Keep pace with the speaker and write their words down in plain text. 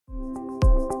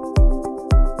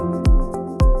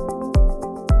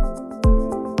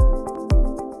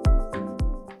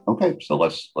Okay, so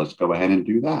let's go ahead and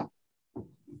do that.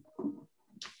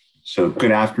 So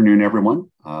good afternoon,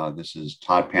 everyone. This is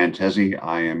Todd Pantesi.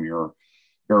 I am your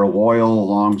loyal,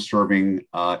 long-serving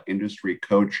industry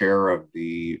co-chair of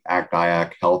the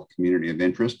ACT-IAC Health Community of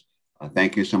Interest.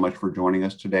 Thank you so much for joining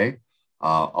us today.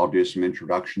 I'll do some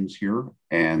introductions here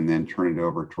and then turn it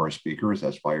over to our speakers.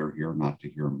 That's why you're here, not to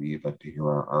hear me, but to hear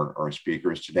our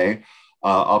speakers today.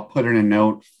 I'll put in a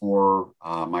note for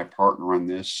my partner on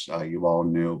this. You all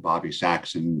know Bobby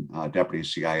Saxon, Deputy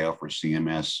CIO for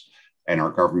CMS and our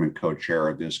government co-chair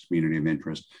of this community of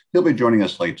interest. He'll be joining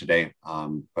us late today,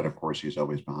 but of course he's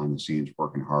always behind the scenes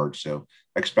working hard. So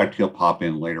expect he'll pop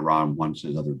in later on once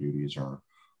his other duties are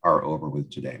over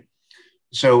with today.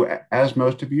 So as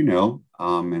most of you know,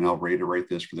 and I'll reiterate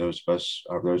this for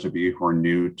those of you who are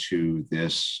new to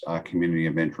this community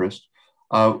of interest,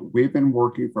 we've been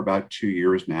working for about 2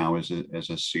 years now as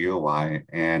a COI,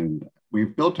 and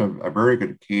we've built a very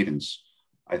good cadence,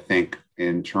 I think,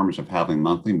 in terms of having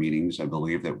monthly meetings. I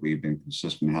believe that we've been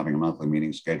consistent in having a monthly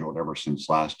meeting scheduled ever since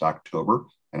last October.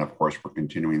 And of course, we're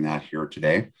continuing that here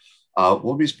today.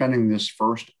 We'll be spending this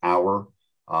first hour,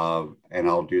 and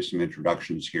I'll do some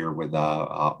introductions here with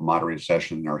a moderated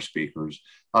session and our speakers.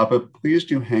 But please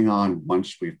do hang on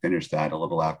once we finish that, a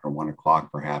little after 1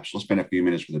 o'clock, perhaps. We'll spend a few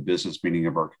minutes with a business meeting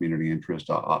of our community of interest.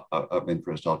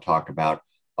 I'll talk about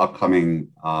upcoming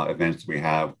events that we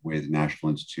have with National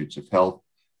Institutes of Health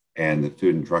and the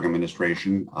Food and Drug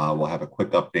Administration. We'll have a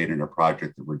quick update on a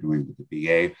project that we're doing with the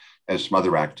VA and some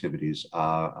other activities.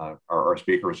 Our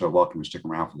speakers are welcome to stick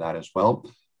around for that as well.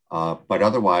 But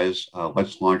otherwise,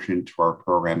 let's launch into our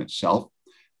program itself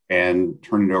and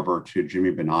turn it over to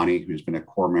Jimmy Benani, who's been a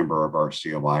core member of our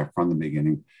COI from the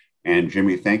beginning. And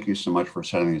Jimmy, thank you so much for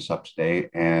setting this up today.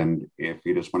 And if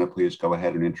you just want to please go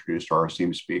ahead and introduce our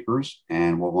esteemed speakers,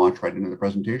 and we'll launch right into the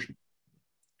presentation.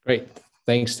 Great.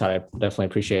 Thanks, Todd. I definitely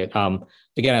appreciate it.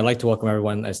 Again, I'd like to welcome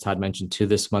everyone, as Todd mentioned, to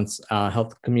this month's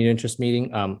Health Community Interest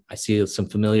meeting. I see some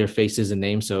familiar faces and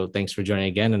names, so thanks for joining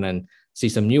again, and then see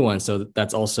some new ones. So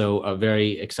that's also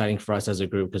very exciting for us as a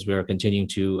group, because we are continuing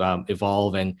to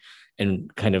evolve and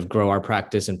kind of grow our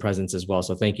practice and presence as well.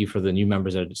 So thank you for the new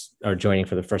members that are joining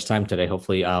for the first time today.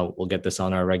 Hopefully we'll get this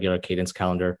on our regular cadence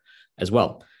calendar as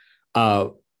well.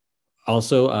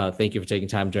 Also, thank you for taking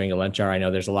time during your lunch hour. I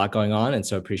know there's a lot going on, and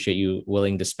so appreciate you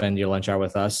willing to spend your lunch hour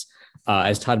with us.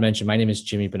 As Todd mentioned, my name is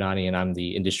Jimmy Benani, and I'm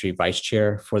the industry vice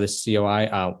chair for this COI.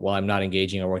 While I'm not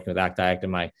engaging or working with ACT-IAC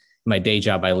in my day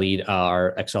job, I lead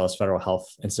our XLS Federal Health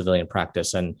and Civilian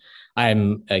Practice, and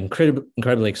I'm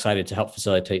incredibly excited to help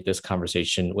facilitate this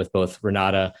conversation with both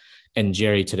Renata and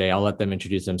Jerry today. I'll let them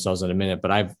introduce themselves in a minute,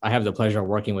 but I have the pleasure of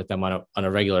working with them on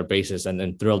a regular basis,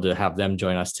 and thrilled to have them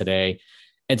join us today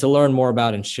and to learn more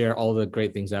about and share all the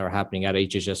great things that are happening at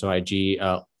HHS-OIG,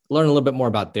 learn a little bit more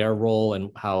about their role and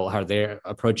how they're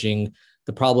approaching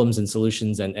the problems and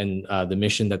solutions and the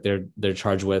mission that they're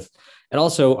charged with. And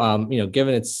also,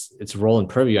 given its role and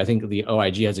purview, I think the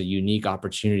OIG has a unique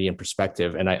opportunity and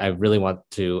perspective. And I really want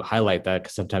to highlight that,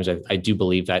 because sometimes I do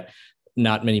believe that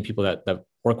not many people that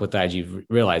work with the OIG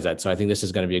realize that. So I think this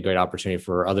is going to be a great opportunity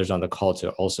for others on the call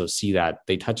to also see that.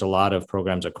 They touch a lot of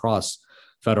programs across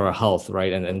federal health,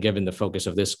 right? And given the focus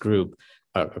of this group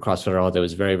across federal health, it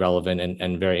was very relevant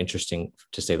and very interesting,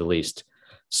 to say the least.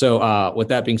 So with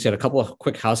that being said, a couple of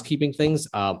quick housekeeping things.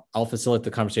 I'll facilitate the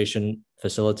conversation,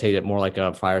 facilitate it more like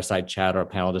a fireside chat or a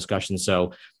panel discussion.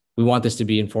 So we want this to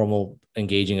be informal,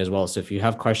 engaging as well. So if you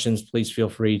have questions, please feel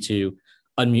free to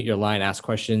unmute your line, ask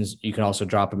questions. You can also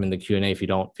drop them in the Q&A if you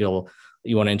don't feel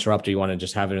you want to interrupt or you want to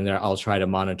just have it in there. I'll try to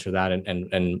monitor that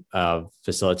and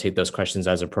facilitate those questions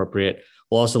as appropriate.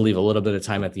 We'll also leave a little bit of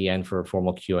time at the end for a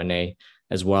formal Q&A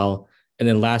as well. And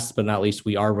then last but not least,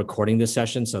 we are recording this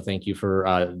session. So thank you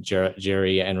for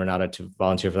Jerry and Renata to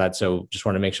volunteer for that. So just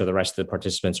want to make sure the rest of the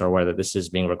participants are aware that this is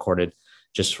being recorded,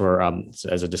 just for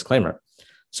as a disclaimer.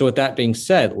 So with that being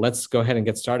said, let's go ahead and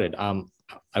get started.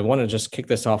 I want to just kick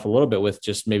this off a little bit with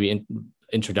just maybe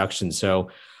introduction. So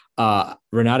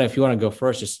Renata, if you want to go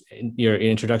first, just your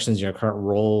introductions, your current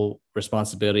role,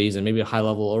 responsibilities, and maybe a high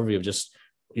level overview of just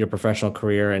your professional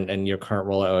career and your current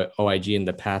role at OIG and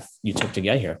the path you took to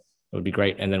get here. It would be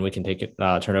great. And then we can take it,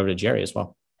 turn it over to Jerry as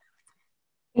well.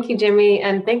 Thank you, Jimmy.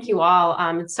 And thank you all.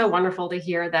 It's so wonderful to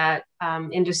hear that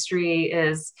industry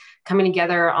is coming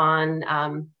together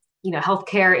on,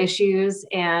 healthcare issues.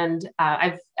 And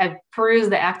I've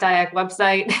perused the ACT-IAC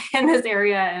website in this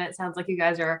area, and it sounds like you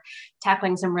guys are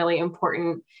tackling some really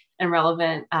important and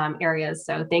relevant areas.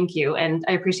 So thank you. And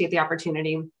I appreciate the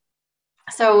opportunity.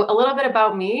 So a little bit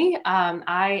about me.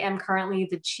 I am currently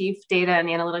the Chief Data and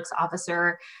Analytics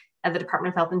Officer at the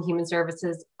Department of Health and Human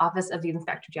Services, Office of the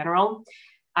Inspector General.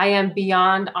 I am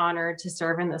beyond honored to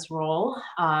serve in this role.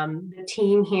 The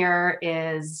team here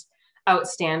is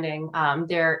outstanding.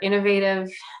 They're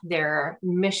innovative, they're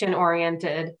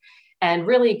mission-oriented, and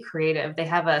really creative. They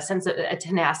have a sense of a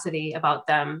tenacity about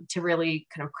them to really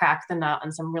kind of crack the nut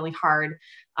on some really hard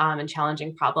and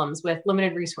challenging problems with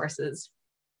limited resources.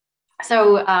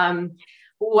 So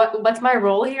what's my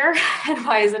role here and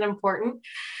why is it important?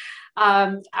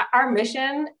 Our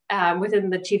mission within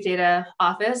the Chief Data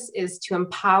Office is to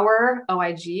empower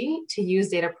OIG to use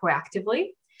data proactively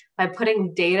by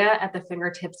putting data at the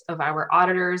fingertips of our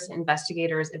auditors,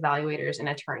 investigators, evaluators, and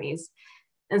attorneys.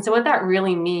 And so what that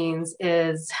really means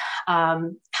is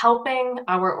helping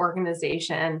our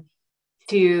organization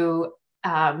to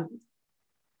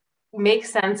make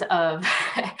sense of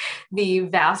the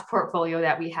vast portfolio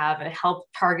that we have and help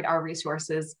target our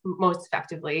resources most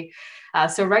effectively.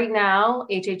 So right now,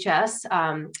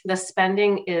 HHS, the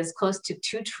spending is close to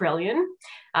 $2 trillion.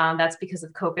 That's because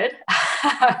of COVID.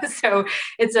 So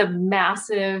it's a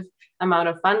massive amount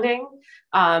of funding.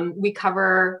 We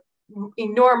cover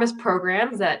enormous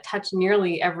programs that touch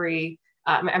nearly every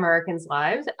Americans'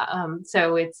 lives.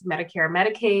 So it's Medicare,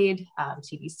 Medicaid,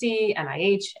 CDC,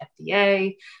 NIH,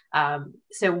 FDA.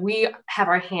 So we have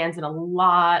our hands in a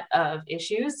lot of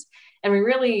issues, and we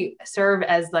really serve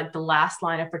as like the last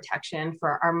line of protection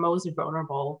for our most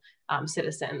vulnerable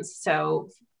citizens. So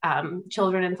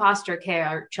children in foster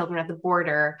care, children at the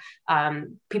border,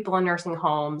 people in nursing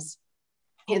homes,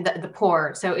 the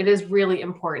poor. So it is really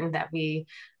important that we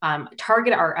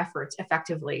target our efforts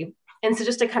effectively. And so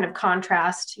just to kind of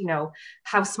contrast,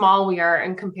 how small we are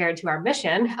and compared to our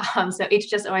mission. So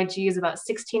HHS OIG is about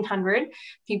 1,600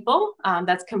 people.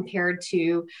 That's compared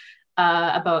to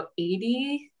about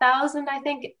 80,000, I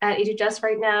think, at HHS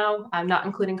right now, not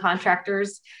including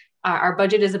contractors. Our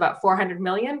budget is about 400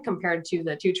 million compared to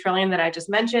the 2 trillion that I just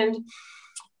mentioned.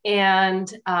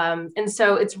 And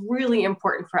so it's really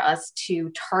important for us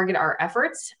to target our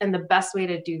efforts. And the best way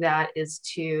to do that is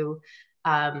to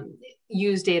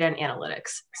use data and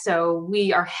analytics. So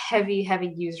we are heavy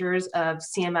users of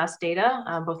CMS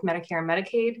data, both Medicare and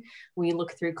Medicaid. We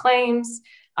look through claims,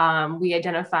 we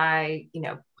identify,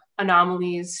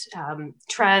 anomalies,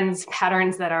 trends,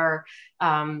 patterns that are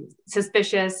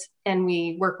suspicious, and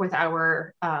we work with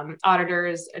our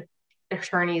auditors,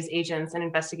 attorneys, agents, and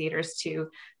investigators to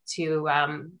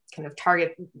kind of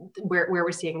target where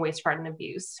we're seeing waste, fraud, and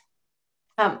abuse.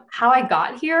 How I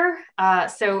got here,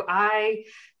 so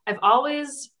I've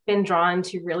always been drawn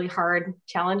to really hard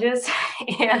challenges,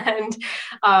 and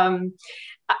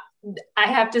I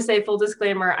have to say, full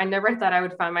disclaimer, I never thought I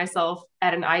would find myself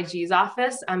at an IG's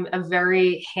office. I'm a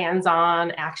very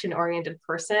hands-on, action-oriented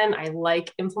person. I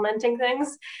like implementing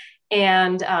things,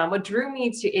 and what drew me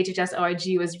to HHS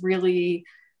OIG was really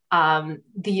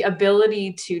the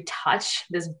ability to touch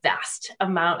this vast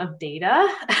amount of data.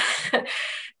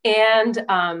 And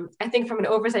I think from an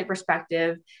oversight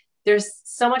perspective, there's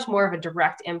so much more of a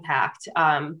direct impact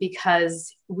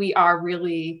because we are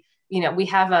really, we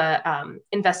have a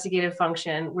investigative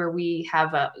function where we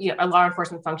have a law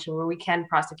enforcement function where we can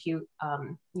prosecute,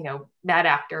 bad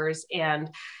actors. And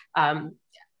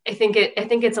I think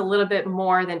it's a little bit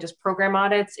more than just program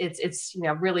audits. It's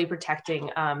really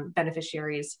protecting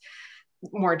beneficiaries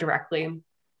more directly.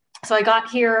 So I got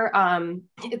here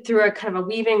through a kind of a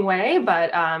weaving way,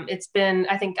 but it's been,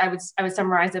 I think I would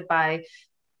summarize it by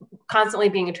constantly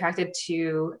being attracted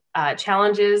to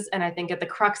challenges. And I think at the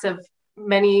crux of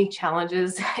many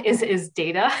challenges is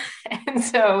data. And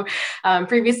so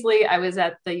previously I was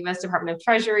at the US Department of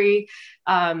Treasury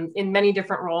in many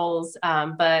different roles,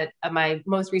 but my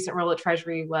most recent role at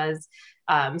Treasury was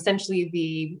essentially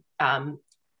the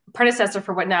predecessor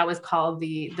for what now is called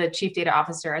the Chief Data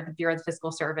Officer at the Bureau of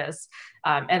Fiscal Service.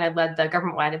 And I led the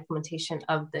government-wide implementation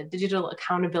of the Digital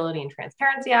Accountability and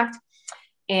Transparency Act.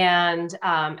 And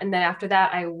then after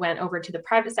that, I went over to the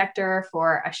private sector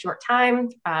for a short time,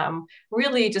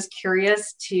 really just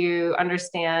curious to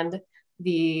understand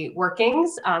the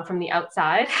workings from the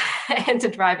outside and to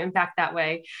drive impact that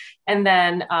way. And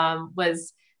then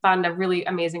found a really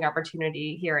amazing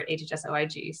opportunity here at HHS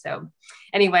OIG. So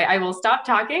anyway, I will stop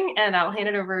talking and I'll hand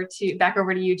it back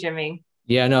over to you, Jimmy.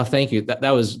 Yeah, no, thank you.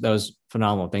 That was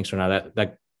phenomenal. Thanks, Renata.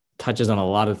 That touches on a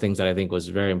lot of things that I think was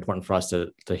very important for us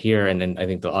to hear. And then I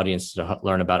think the audience to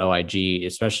learn about OIG,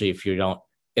 especially if you don't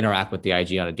interact with the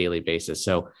IG on a daily basis.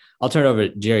 So I'll turn it over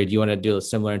to Jerry. Do you want to do a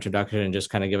similar introduction and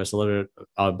just kind of give us a little bit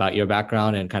about your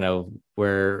background and kind of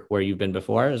where you've been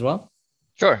before as well?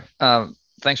 Sure.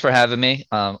 Thanks for having me.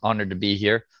 Honored to be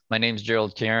here. My name's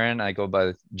Gerald Caron. I go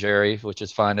by Jerry, which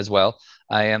is fine as well.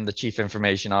 I am the Chief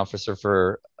Information Officer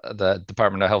for the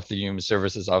Department of Health and Human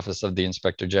Services Office of the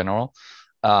Inspector General.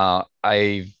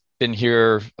 I've been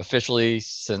here officially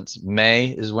since May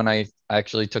is when I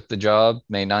actually took the job,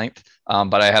 May 9th.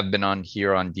 But I have been on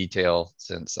here on detail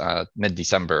since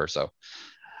mid-December or so.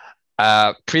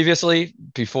 Previously,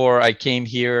 before I came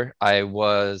here, I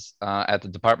was at the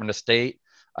Department of State.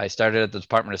 I started at the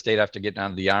Department of State after getting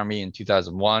out of the Army in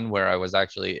 2001, where I was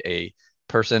actually a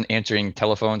person answering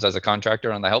telephones as a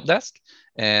contractor on the help desk,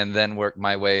 and then worked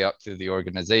my way up through the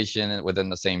organization within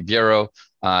the same bureau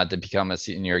to become a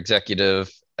senior executive.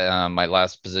 My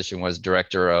last position was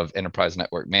Director of Enterprise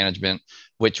Network Management,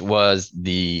 which was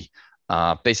basically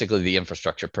the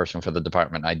infrastructure person for the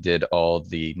department. I did all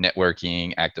the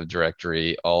networking, Active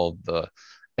Directory, all the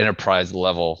enterprise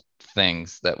level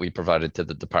things that we provided to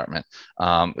the department.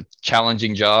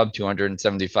 Challenging job,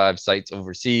 275 sites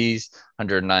overseas,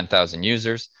 109,000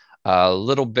 users, a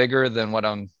little bigger than what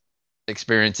I'm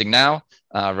experiencing now.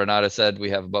 Renata said we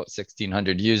have about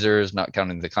 1,600 users, not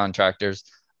counting the contractors.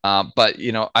 But,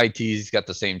 IT's got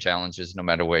the same challenges no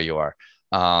matter where you are.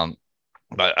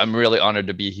 But I'm really honored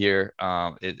to be here.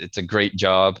 It's a great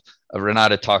job.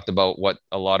 Renata talked about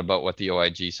a lot about what the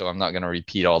OIG, so I'm not going to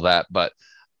repeat all that. But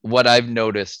what I've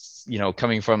noticed,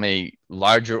 coming from a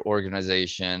larger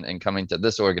organization and coming to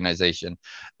this organization,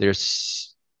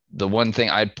 there's the one thing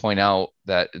I'd point out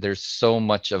that there's so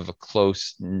much of a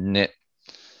close knit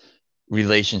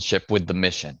relationship with the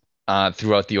mission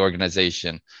throughout the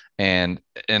organization, and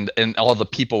all the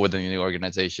people within the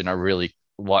organization are really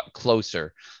a lot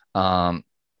closer.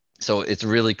 So it's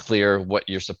really clear what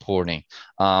you're supporting.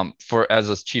 As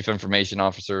a chief information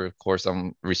officer, of course,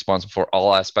 I'm responsible for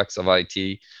all aspects of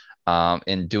IT.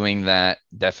 In doing that,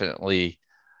 definitely,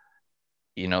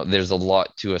 there's a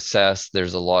lot to assess.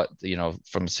 There's a lot,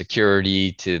 from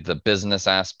security to the business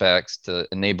aspects to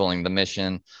enabling the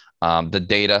mission. The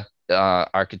data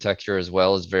architecture as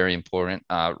well is very important.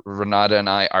 Renata and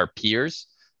I are peers.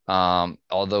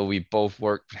 Although we both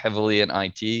work heavily in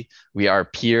IT, we are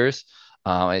peers.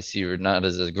 I see Renata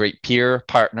as a great peer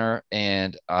partner,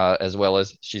 and as well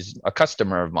as she's a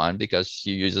customer of mine because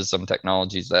she uses some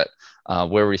technologies that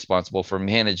we're responsible for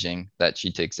managing that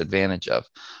she takes advantage of.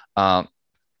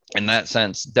 In that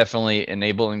sense, definitely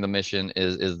enabling the mission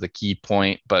is the key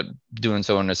point, but doing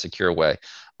so in a secure way.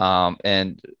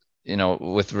 And,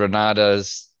 with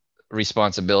Renata's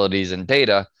responsibilities and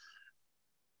data,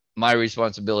 my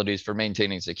responsibilities for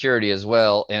maintaining security as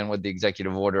well. And with the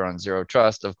executive order on zero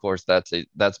trust, of course,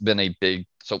 that's been a big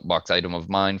soapbox item of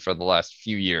mine for the last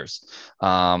few years.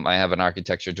 I have an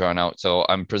architecture drawn out. So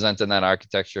I'm presenting that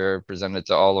architecture, presented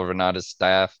to all of Renata's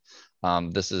staff.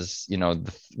 This is,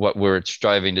 what we're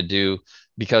striving to do,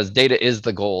 because data is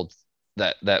the gold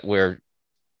that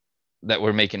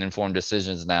we're making informed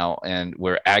decisions now, and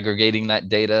we're aggregating that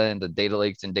data into data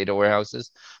lakes and data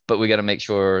warehouses, but we got to make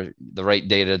sure the right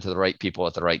data to the right people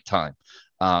at the right time.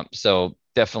 So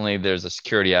definitely there's a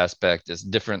security aspect. It's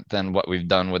different than what we've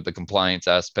done with the compliance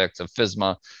aspects of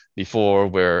FISMA before,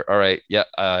 where, all right, yeah,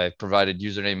 I provided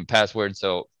username and password,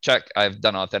 so check, I've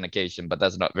done authentication, but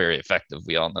that's not very effective.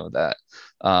 We all know that.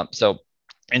 So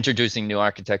introducing new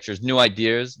architectures, new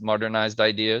ideas, modernized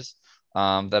ideas,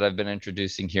 that I've been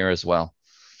introducing here as well.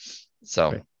 So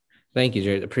great. Thank you,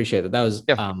 Jared. Appreciate that. That was,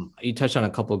 you touched on a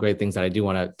couple of great things that I do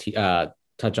want to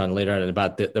touch on later on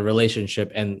about the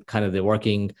relationship and kind of the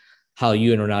working, how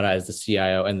you and Renata as the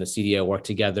CIO and the CDO work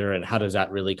together, and how does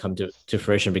that really come to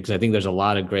fruition? Because I think there's a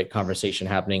lot of great conversation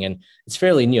happening, and it's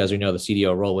fairly new, as we know, the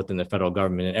CDO role within the federal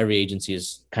government, and every agency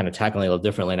is kind of tackling it a little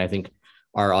differently. And I think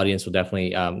our audience will definitely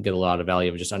get a lot of value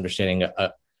of just understanding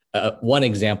one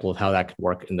example of how that could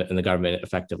work in the government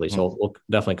effectively. So we'll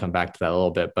definitely come back to that a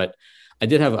little bit. But I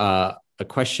did have a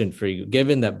question for you,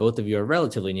 given that both of you are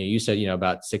relatively new. You said,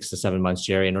 about 6 to 7 months,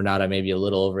 Jerry, and Renata, maybe a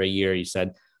little over a year. You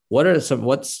said, what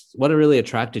really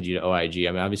attracted you to OIG?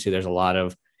 I mean, obviously there's a lot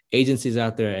of agencies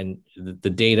out there, and the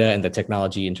data and the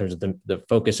technology in terms of the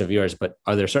focus of yours, but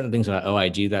are there certain things about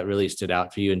OIG that really stood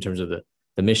out for you in terms of the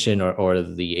mission or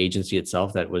the agency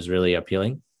itself that was really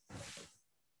appealing?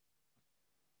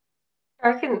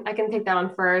 I can take that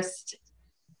one first.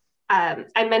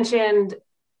 I mentioned,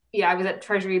 I was at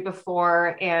Treasury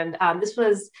before, and this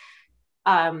was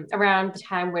around the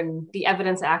time when the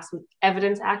Evidence Act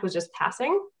was just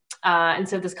passing. And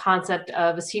so this concept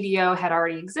of a CDO had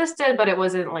already existed, but it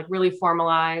wasn't like really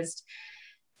formalized.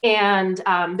 And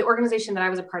the organization that I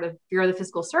was a part of, Bureau of the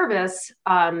Fiscal Service,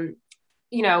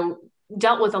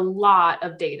 dealt with a lot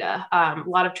of data, a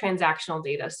lot of transactional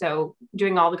data. So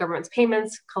doing all the government's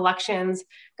payments, collections,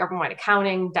 government-wide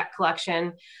accounting, debt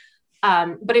collection.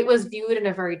 But it was viewed in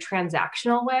a very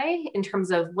transactional way in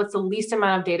terms of what's the least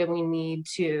amount of data we need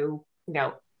to,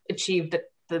 achieve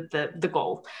the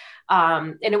goal.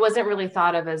 And it wasn't really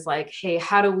thought of as like, hey,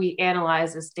 how do we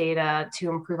analyze this data to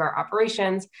improve our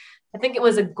operations? I think it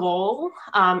was a goal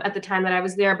at the time that I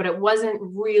was there, but it wasn't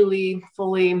really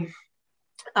fully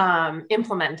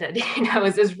implemented.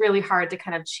 It was really hard to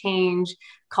kind of change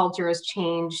cultures,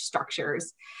 change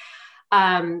structures.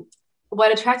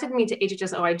 What attracted me to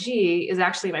HHS OIG is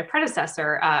actually my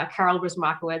predecessor, Carol,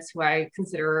 who I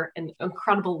consider an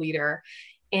incredible leader.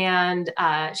 And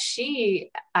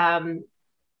she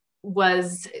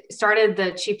started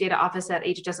the Chief Data Office at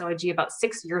HHS OIG about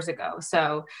 6 years ago.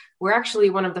 So we're actually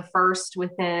one of the first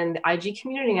within the IG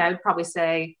community, I would probably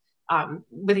say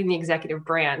within the executive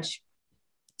branch.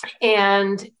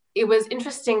 And it was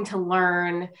interesting to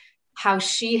learn how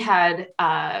she had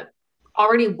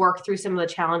already worked through some of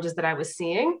the challenges that I was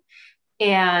seeing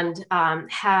and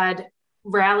had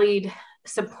rallied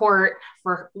support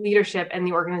for leadership and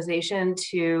the organization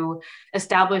to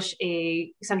establish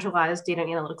a centralized data and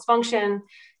analytics function,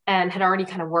 and had already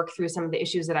kind of worked through some of the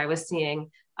issues that I was seeing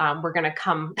were going to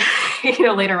come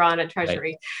later on at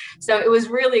Treasury. Right. So it was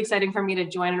really exciting for me to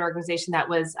join an organization that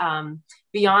was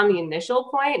beyond the initial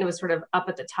point. It was sort of up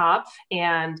at the top,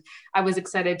 and I was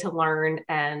excited to learn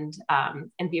and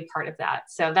be a part of that.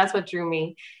 So that's what drew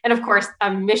me. And of course,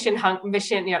 I'm mission,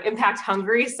 impact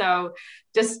hungry. So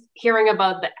just hearing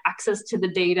about the access to the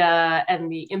data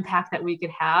and the impact that we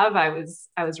could have, I was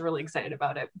really excited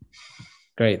about it.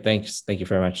 Great, thanks. Thank you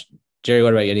very much. Jerry,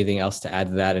 what about you? Anything else to add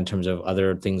to that in terms of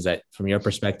other things that from your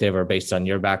perspective or based on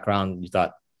your background, you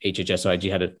thought HHS OIG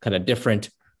had a kind of different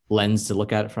lens to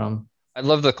look at it from? I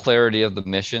love the clarity of the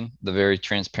mission, the very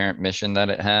transparent mission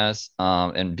that it has,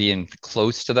 and being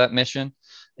close to that mission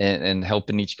and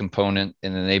helping each component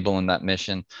and enabling that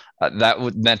mission. That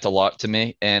meant a lot to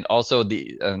me. And also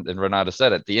and Renata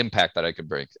said it, the impact that I could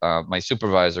bring. My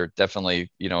supervisor definitely,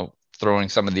 throwing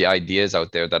some of the ideas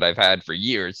out there that I've had for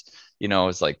years,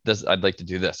 it's like this, I'd like to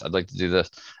do this. I'd like to do this,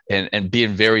 and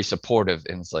being very supportive.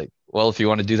 And it's like, well, if you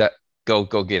want to do that, go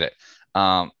get it.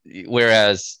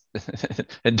 Whereas,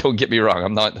 and don't get me wrong,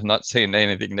 I'm not saying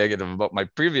anything negative about my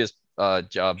previous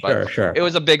job, but sure. It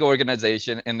was a big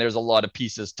organization and there's a lot of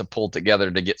pieces to pull together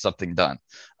to get something done,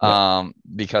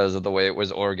 because of the way it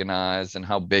was organized and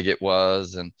how big it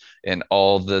was, and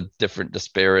all the different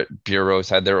disparate bureaus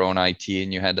had their own IT,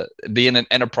 and you had to, being an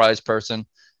enterprise person,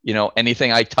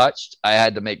 anything I touched, I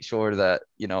had to make sure that,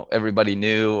 everybody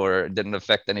knew or it didn't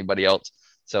affect anybody else.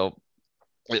 So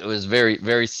it was very,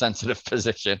 very sensitive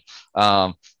position.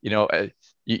 Everybody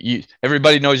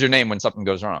knows your name when something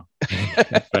goes wrong.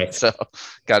 Right. So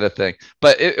got a thing,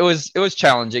 but it was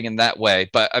challenging in that way.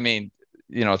 But I mean,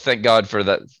 thank God for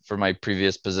that, for my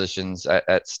previous positions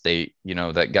at state,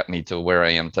 that got me to where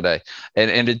I am today.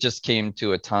 And it just came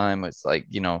to a time, it's like,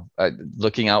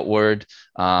 looking outward,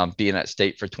 being at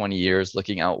state for 20 years,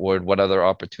 looking outward, what other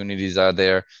opportunities are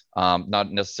there?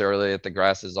 Not necessarily that the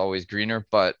grass is always greener,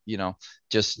 but,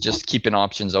 just keeping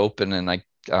options open. And I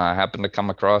happened to come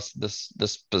across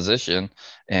this position,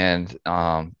 and,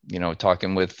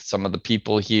 talking with some of the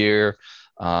people here,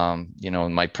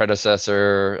 my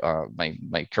predecessor,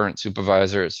 my current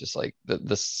supervisor, it's just like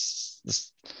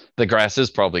the grass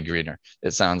is probably greener,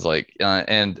 it sounds like,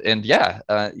 and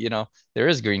there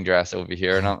is green grass over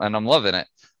here, and I'm loving it.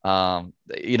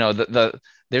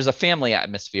 There's a family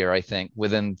atmosphere, I think,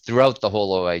 throughout the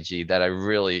whole OIG that I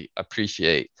really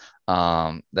appreciate.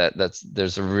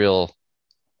 There's a real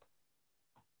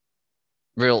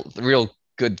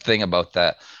good thing about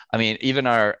that. I mean, even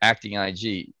our acting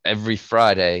IG, every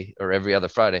Friday or every other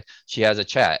Friday, she has a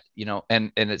chat,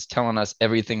 and it's telling us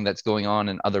everything that's going on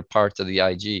in other parts of the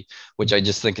IG, which I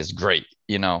just think is great,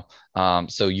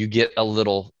 so you get a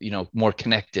little, more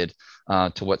connected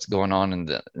to what's going on,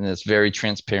 and it's very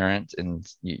transparent, and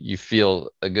you feel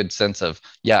a good sense of,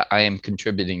 yeah, I am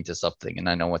contributing to something, and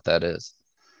I know what that is.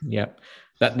 Yeah,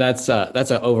 that's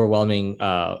an overwhelming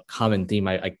common theme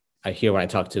I hear when I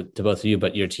talk to both of you,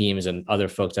 but your teams and other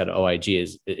folks at OIG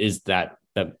is that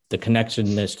the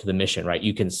connectedness to the mission, right?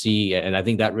 You can see, and I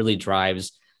think that really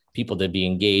drives people to be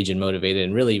engaged and motivated,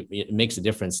 and really it makes a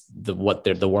difference, the work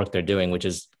they're doing, which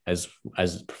is, as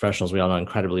professionals, we all know,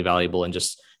 incredibly valuable and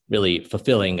just really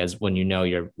fulfilling as when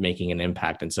you're making an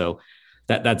impact. And so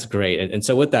that's great. And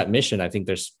so with that mission, I think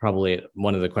there's probably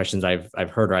one of the questions I've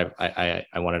heard, or I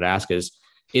wanted to ask is,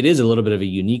 it is a little bit of a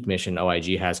unique mission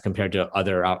OIG has compared to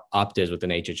other optives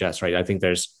within HHS, right? I think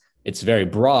there's it's very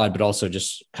broad, but also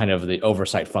just kind of the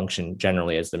oversight function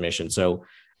generally as the mission. So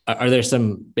are there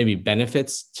some maybe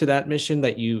benefits to that mission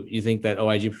that you think that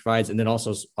OIG provides? And then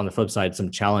also on the flip side, some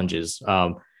challenges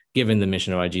given the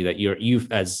mission of OIG that you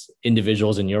as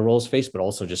individuals in your roles face, but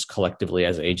also just collectively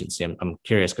as an agency? I'm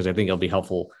curious because I think it'll be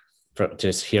helpful to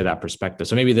just hear that perspective.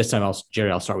 So maybe this time,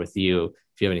 Jerry, I'll start with you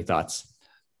if you have any thoughts.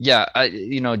 Yeah,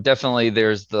 definitely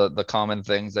there's the common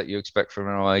things that you expect from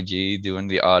an OIG doing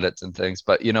the audits and things,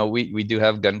 but we do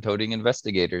have gun-toting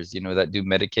investigators, that do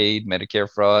Medicaid, Medicare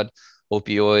fraud,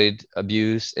 opioid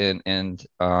abuse, and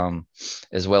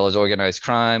as well as organized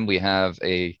crime. We have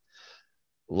a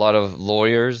lot of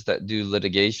lawyers that do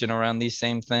litigation around these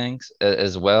same things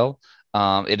as well.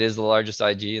 It is the largest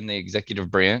IG in the executive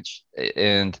branch,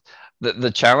 and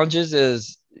the challenges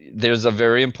is there's a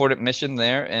very important mission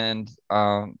there, and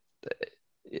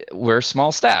we're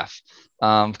small staff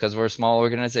because we're a small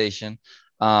organization.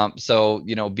 So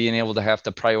being able to have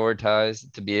to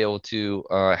prioritize to be able to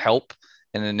help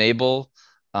and enable,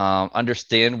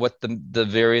 understand what the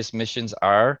various missions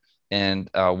are and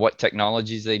what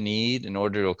technologies they need in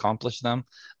order to accomplish them.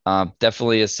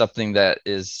 Definitely is something that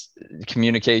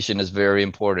communication is very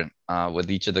important with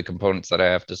each of the components that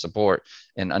I have to support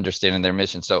and understanding their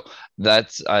mission. So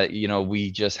that's,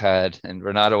 we just had, and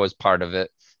Renata was part of it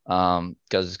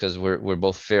because we're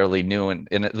both fairly new and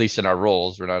at least in our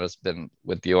roles. Renata's been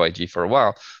with the OIG for a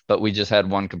while, but we just had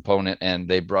one component and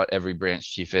they brought every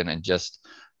branch chief in and just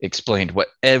explained what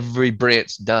every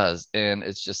branch does. And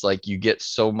it's just like, you get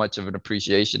so much of an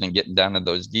appreciation and getting down to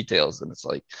those details. And it's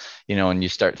like, and you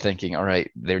start thinking, all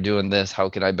right, they're doing this. How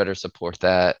can I better support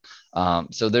that?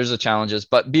 So there's the challenges,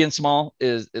 but being small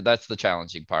that's the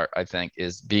challenging part, I think,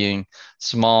 is being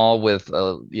small with,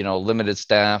 limited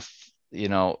staff,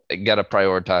 got to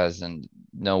prioritize and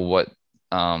know what,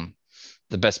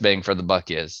 the best bang for the buck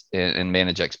is and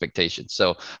manage expectations.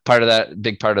 So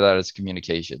big part of that is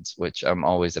communications, which I'm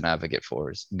always an advocate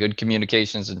for. Is good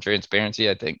communications and transparency,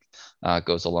 I think,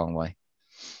 goes a long way.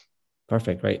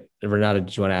 Perfect. Right. Renata,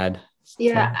 did you want to add?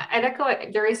 Yeah, I'd echo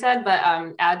what Jerry said, but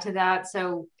add to that.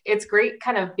 So it's great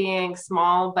kind of being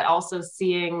small, but also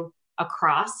seeing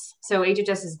across. So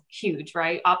HHS is huge,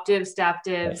 right? Optivs,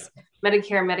 staptivs,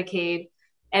 Medicare, Medicaid.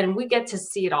 And we get to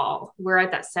see it all. We're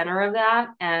at that center of that.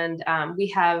 And we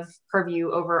have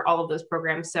purview over all of those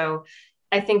programs. So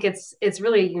I think it's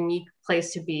really a unique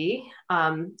place to be.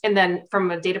 And then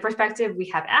from a data perspective, we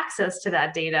have access to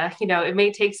that data. It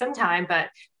may take some time, but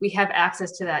we have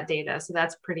access to that data. So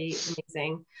that's pretty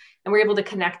amazing. And we're able to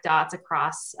connect dots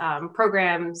across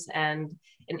programs and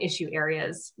issue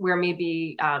areas where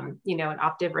maybe, an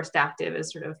optiv or staptiv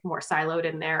is sort of more siloed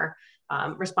in their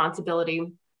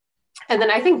responsibility. And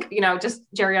then I think, just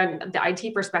Jerry, on the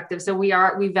IT perspective, so we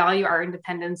value our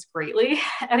independence greatly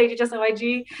at HHS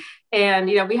OIG. And,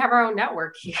 we have our own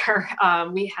network here.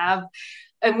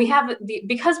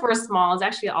 Because we're small, it's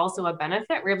actually also a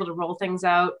benefit. We're able to roll things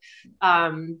out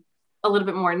a little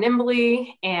bit more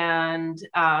nimbly and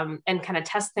kind of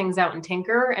test things out and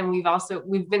tinker. And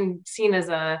we've been seen as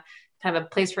a kind of a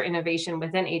place for innovation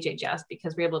within HHS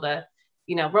because we're able to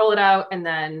roll it out and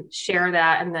then share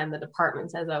that. And then the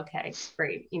department says, okay,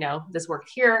 great. This worked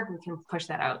here. We can push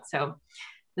that out. So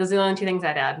those are the only two things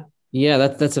I'd add. Yeah,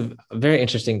 that's a very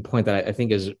interesting point that I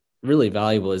think is really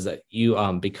valuable, is that you,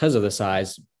 because of the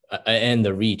size and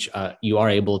the reach, you are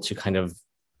able to kind of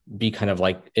be kind of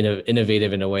like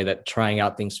innovative in a way that trying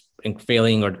out things and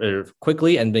failing or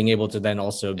quickly and being able to then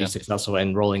also be successful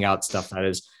and rolling out stuff that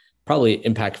is probably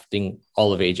impacting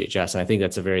all of HHS. And I think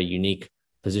that's a very unique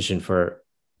position for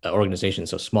an organization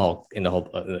so small in the whole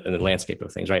in the landscape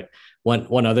of things, right?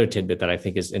 One other tidbit that I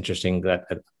think is interesting that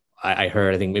I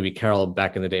heard, I think maybe Carol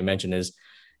back in the day mentioned, is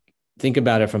think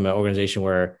about it from an organization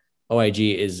where OIG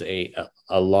is a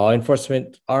law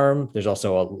enforcement arm. There's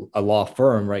also a law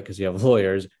firm, right? Because you have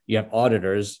lawyers, you have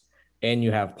auditors, and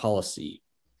you have policy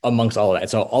amongst all of that.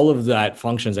 So all of that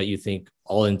functions that you think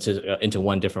all into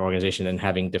one different organization and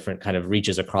having different kind of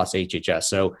reaches across HHS.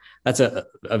 So that's a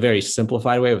very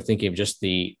simplified way of thinking of just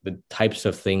the types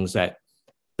of things that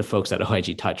the folks at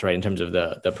OIG touch, right, in terms of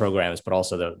the programs, but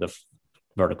also the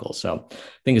verticals. So I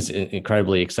think it's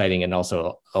incredibly exciting and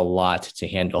also a lot to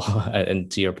handle.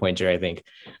 And to your point, Jerry, I think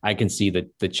I can see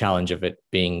the challenge of it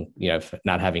being,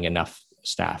 not having enough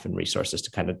staff and resources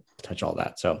to kind of touch all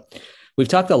that. So we've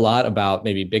talked a lot about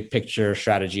maybe big picture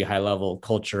strategy, high level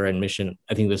culture and mission.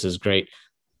 I think this is great.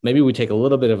 Maybe we take a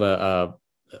little bit of a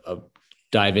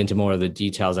dive into more of the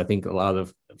details. I think a lot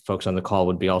of folks on the call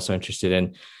would be also interested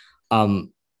in.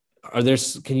 Can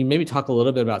you maybe talk a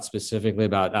little bit about specifically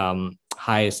about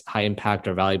high impact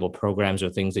or valuable programs or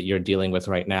things that you're dealing with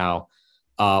right now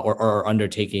or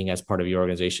undertaking as part of your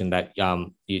organization that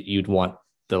you'd want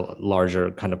the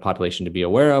larger kind of population to be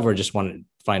aware of, or just find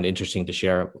interesting to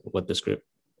share with this group?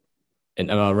 And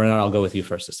Renata, I'll go with you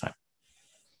first this time.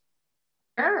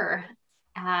 Sure.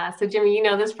 So Jimmy, you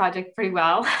know this project pretty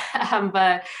well,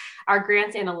 but our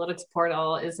grants analytics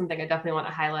portal is something I definitely want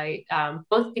to highlight,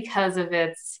 both because of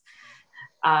its,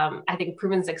 I think,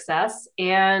 proven success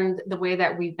and the way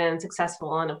that we've been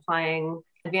successful in applying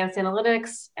advanced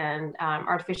analytics and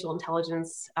artificial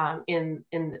intelligence in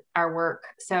our work.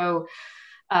 So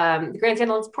the Grants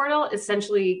Analytics Portal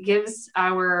essentially gives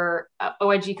our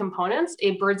OIG components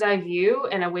a bird's eye view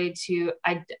and a way to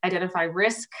identify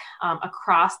risk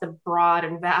across the broad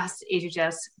and vast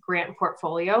HHS grant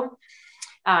portfolio.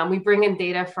 We bring in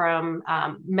data from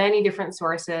many different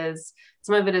sources.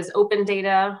 Some of it is open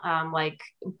data, like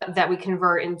that we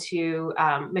convert into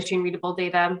machine readable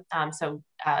data.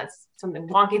 Something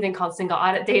wonky thing called single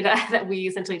audit data that we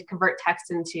essentially convert text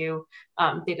into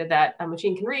data that a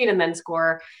machine can read and then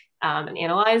score and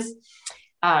analyze.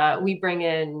 We bring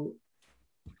in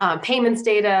payments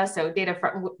data, so data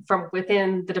from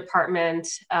within the department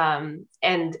and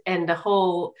the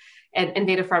whole, and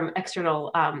data from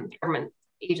external government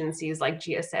agencies like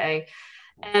GSA.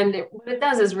 And what it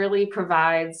does is really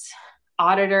provides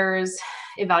auditors,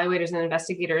 evaluators, and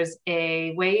investigators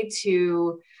a way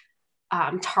to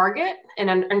target and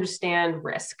understand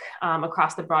risk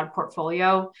across the broad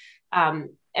portfolio. And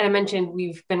I mentioned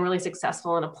we've been really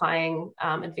successful in applying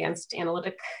advanced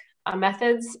analytic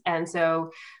methods. And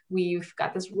so we've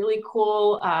got this really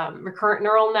cool recurrent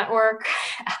neural network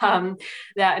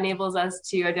that enables us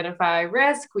to identify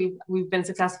risk. We've been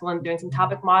successful in doing some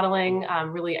topic modeling,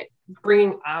 really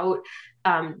bringing out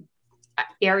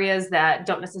areas that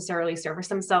don't necessarily surface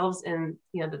themselves in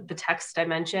the text I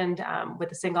mentioned with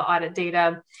the single audit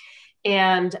data.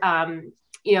 And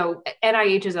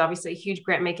NIH is obviously a huge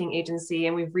grant making agency,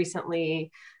 and we've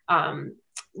recently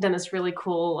done this really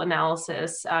cool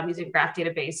analysis using a graph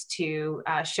database to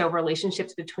show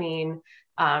relationships between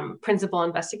principal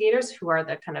investigators, who are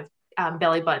the kind of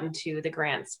belly button to the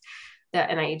grants that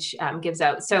NIH gives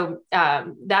out. So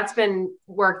that's been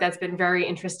work that's been very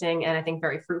interesting and I think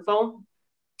very fruitful.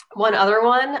 One other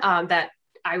one that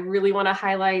I really want to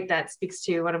highlight that speaks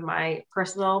to one of my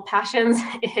personal passions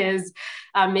is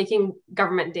making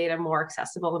government data more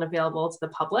accessible and available to the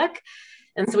public.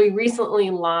 And so we recently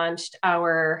launched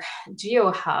our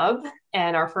GeoHub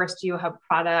and our first GeoHub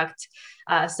product.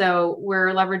 So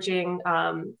we're leveraging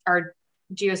our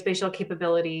geospatial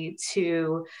capability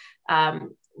to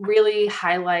really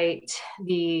highlight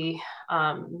the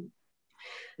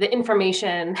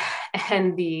information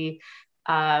and the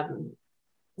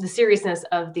seriousness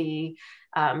of the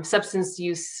substance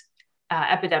use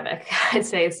epidemic, I'd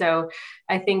say. So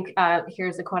I think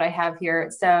here's a quote I have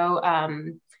here. So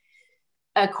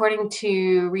according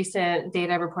to recent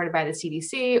data reported by the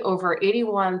CDC, over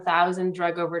 81,000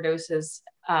 drug overdoses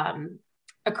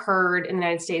occurred in the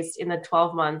United States in the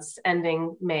 12 months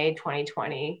ending May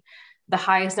 2020, the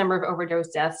highest number of overdose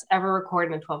deaths ever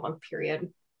recorded in a 12-month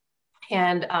period.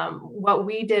 And what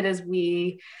we did is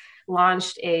we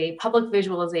launched a public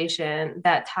visualization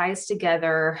that ties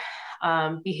together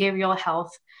behavioral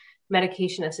health,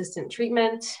 medication assisted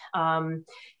treatment.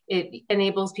 It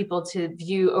enables people to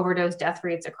view overdose death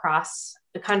rates across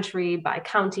the country by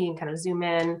county and kind of zoom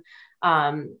in,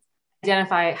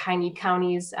 identify high need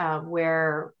counties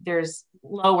where there's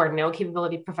low or no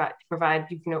capability to provide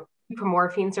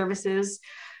buprenorphine services,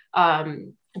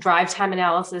 drive time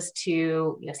analysis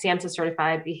to SAMHSA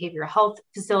certified behavioral health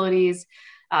facilities.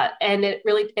 And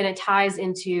it ties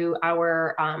into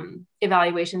our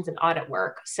evaluations and audit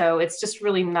work. So it's just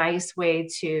really nice way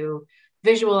to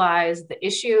visualize the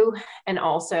issue and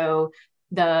also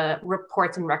the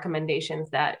reports and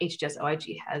recommendations that HHS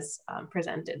OIG has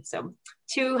presented. So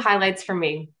 2 highlights for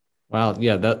me. Wow.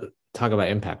 Yeah. Talk about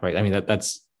impact, right? I mean,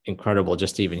 that's incredible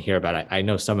just to even hear about it. I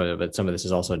know some of it, but some of this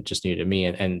is also just new to me.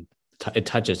 And it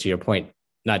touches, to your point,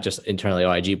 not just internally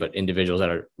OIG, but individuals that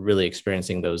are really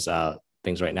experiencing those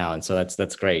things right now. And so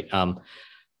that's great.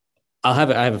 I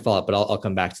have a follow-up, but I'll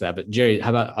come back to that. But Jerry,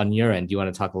 how about on your end? Do you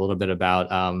want to talk a little bit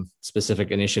about specific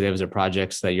initiatives or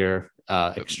projects that you're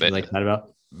extremely excited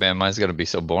about? Man, mine's going to be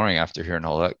so boring after hearing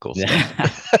all that cool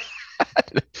stuff.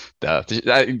 I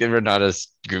think Renata's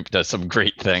group does some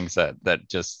great things that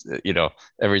just,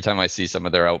 every time I see some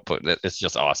of their output, it's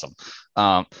just awesome.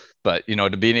 But,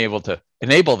 to being able to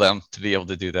enable them to be able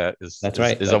to do that is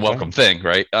a welcome thing,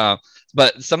 right?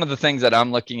 But some of the things that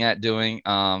I'm looking at doing,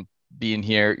 being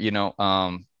here,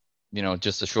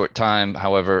 just a short time.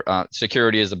 However,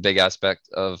 security is a big aspect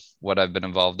of what I've been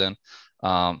involved in.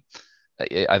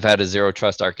 I've had a zero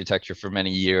trust architecture for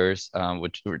many years,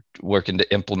 which we're working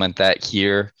to implement that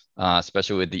here,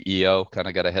 especially with the EO. Kind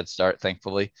of got a head start,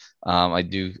 thankfully. I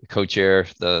do co-chair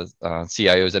the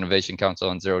CIO's Innovation Council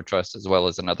on Zero Trust, as well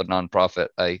as another nonprofit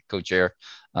I co-chair,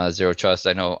 Zero Trust.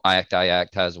 I know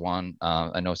ACT-IAC has one.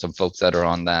 I know some folks that are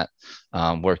on that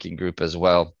working group as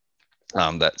well.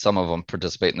 That some of them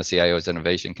participate in the CIO's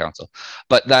Innovation Council,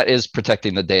 but that is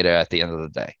protecting the data at the end of the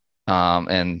day.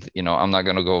 And I'm not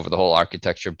going to go over the whole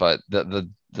architecture, but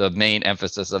the main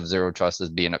emphasis of zero trust is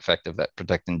being effective at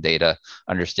protecting data,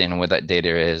 understanding what that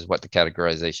data is, what the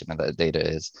categorization of that data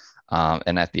is,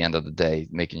 and at the end of the day,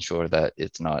 making sure that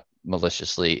it's not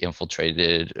maliciously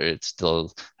infiltrated, or it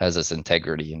still has its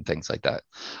integrity and things like that.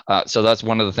 So that's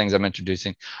one of the things I'm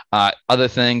introducing. Other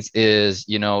things is,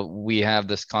 we have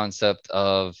this concept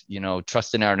of,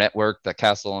 trust in our network, the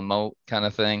castle and moat kind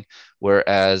of thing.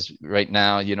 Whereas right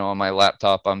now, on my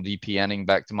laptop, I'm VPNing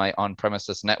back to my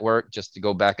on-premises network just to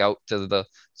go back out to the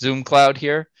Zoom cloud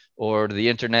here, or the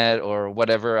internet, or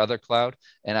whatever other cloud.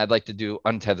 And I'd like to do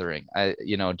untethering,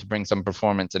 to bring some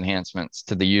performance enhancements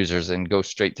to the users and go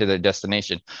straight to their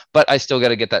destination. But I still got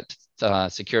to get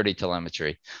that security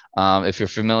telemetry. If you're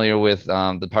familiar with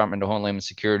the Department of Homeland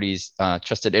Security's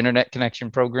Trusted Internet Connection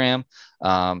Program,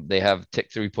 they have TIC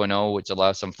 3.0, which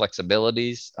allows some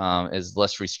flexibilities, is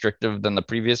less restrictive than the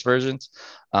previous versions.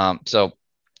 So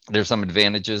there's some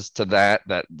advantages to that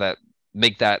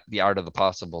make that the art of the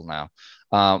possible now.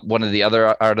 One of the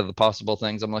other art of the possible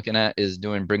things I'm looking at is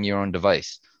doing bring your own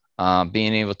device.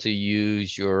 Being able to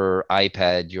use your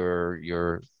iPad,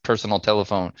 your personal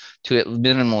telephone to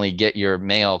minimally get your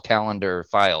mail, calendar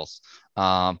files,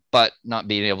 but not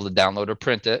being able to download or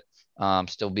print it,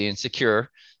 still being secure.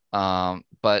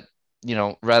 But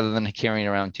rather than carrying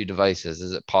around two devices,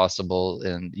 is it possible?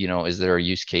 And, is there a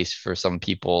use case for some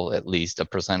people, at least a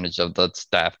percentage of the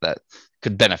staff, that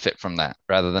could benefit from that,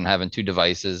 rather than having two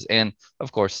devices, and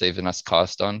of course, saving us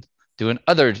cost on doing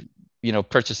other,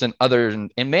 purchasing other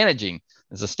and managing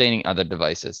and sustaining other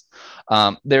devices.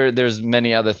 There's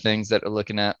many other things that are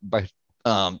looking at by,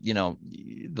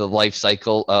 the life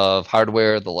cycle of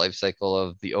hardware, the life cycle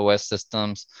of the OS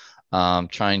systems,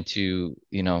 trying to,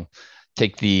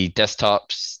 take the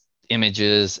desktops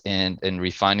images and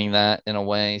refining that in a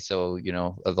way. So,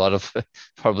 a lot of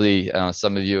probably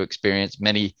some of you experience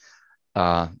many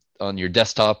on your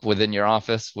desktop within your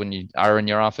office, when you are in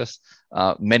your office,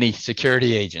 many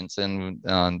security agents, and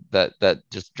that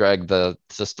just drag the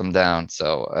system down.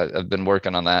 So I've been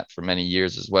working on that for many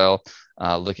years as well,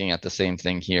 looking at the same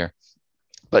thing here.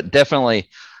 But definitely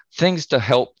things to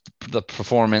help the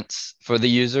performance for the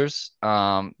users,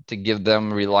 to give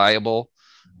them reliable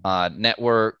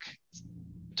network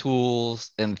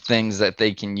tools and things that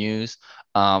they can use.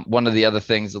 One of the other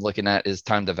things they're looking at is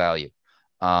time to value.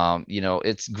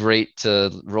 It's great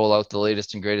to roll out the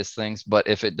latest and greatest things, but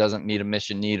if it doesn't meet a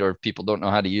mission need, or if people don't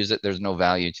know how to use it, there's no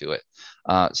value to it.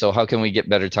 So how can we get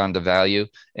better time to value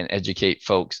and educate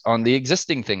folks on the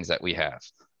existing things that we have?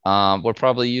 We're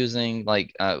probably using,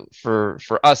 like, for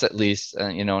us at least,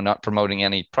 not promoting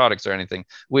any products or anything,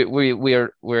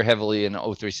 we're heavily in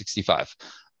O365.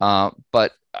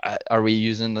 But are we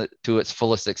using it to its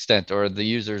fullest extent, or the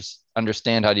users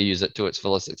understand how to use it to its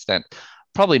fullest extent?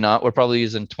 Probably not. We're probably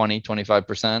using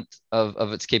 25%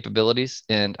 of its capabilities.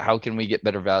 And how can we get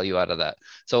better value out of that?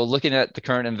 So looking at the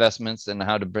current investments and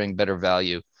how to bring better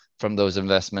value from those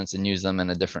investments and use them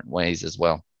in a different ways as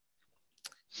well.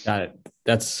 Got it.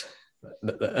 That's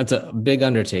a big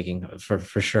undertaking for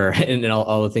sure. And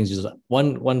all the things.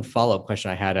 One follow-up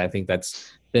question I had, I think that's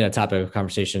been a topic of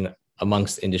conversation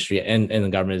amongst industry and the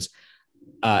government, is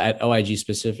at OIG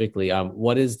specifically,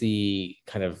 what is the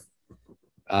kind of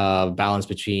balance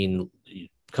between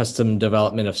custom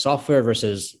development of software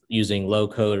versus using low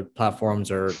code platforms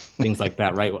or things like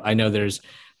that, right? I know there's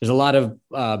a lot of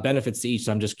benefits to each.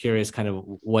 So I'm just curious kind of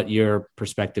what your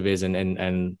perspective is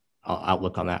and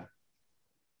outlook on that.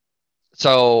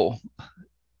 So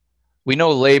we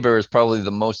know labor is probably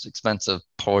the most expensive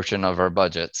portion of our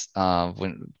budgets,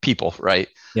 when people, right?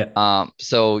 Yeah.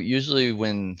 So usually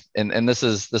when, and this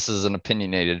is an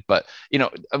opinionated, but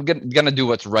I'm gonna do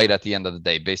what's right at the end of the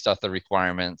day, based off the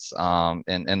requirements,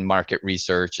 and market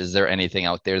research. Is there anything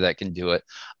out there that can do it?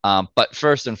 But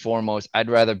first and foremost, I'd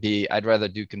rather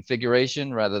do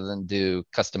configuration rather than do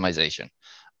customization,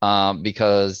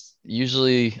 because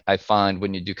usually I find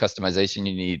when you do customization,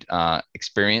 you need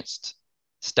experienced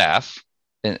staff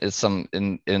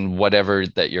in whatever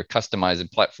that you're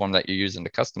customizing, platform that you're using to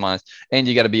customize, and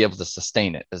you got to be able to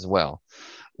sustain it as well.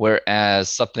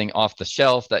 Whereas something off the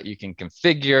shelf that you can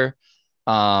configure,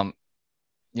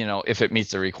 if it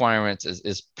meets the requirements,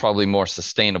 is probably more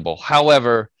sustainable.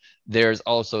 However, there's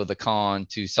also the con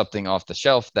to something off the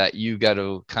shelf that you got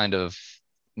to kind of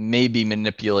maybe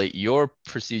manipulate your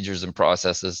procedures and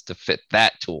processes to fit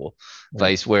that tool.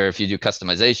 Vice where if you do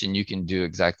customization, you can do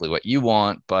exactly what you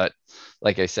want. But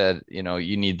like I said, you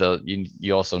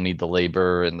also need the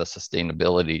labor and the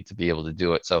sustainability to be able to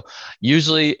do it. So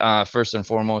usually, first and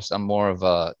foremost, I'm more of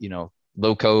a,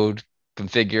 low code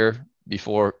configure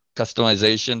before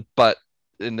customization. But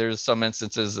and there's some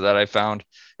instances that I found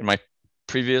in my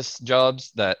previous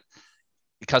jobs that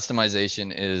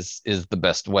customization is the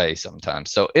best way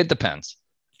sometimes. So it depends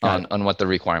on what the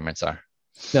requirements are.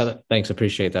 No, thanks.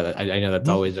 Appreciate that. I know that's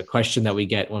always a question that we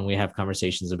get when we have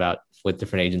conversations with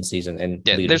different agencies and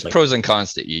yeah, there's pros and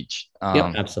cons to each.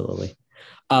 Yeah, absolutely.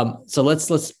 So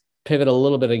let's pivot a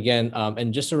little bit again.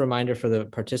 And just a reminder for the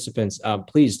participants,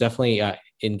 please definitely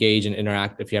engage and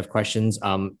interact. If you have questions,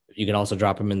 you can also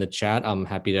drop them in the chat. I'm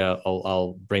happy to,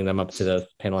 I'll bring them up to the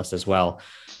panelists as well.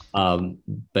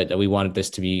 But we wanted this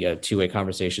to be a two-way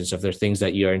conversation. So if there's things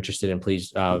that you're interested in,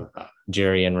 please,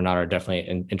 Jerry and Renata are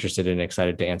definitely interested and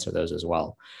excited to answer those as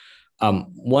well.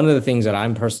 One of the things that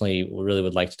I'm personally really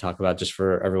would like to talk about, just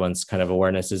for everyone's kind of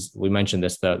awareness, is we mentioned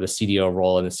this, the CDO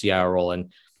role and the CIO role.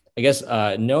 And I guess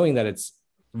knowing that it's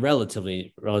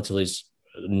relatively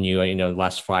new, the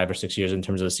last 5 or 6 years in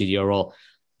terms of the CDO role,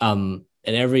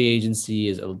 and every agency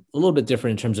is a little bit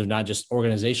different in terms of not just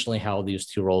organizationally how these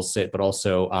two roles sit, but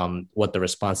also what the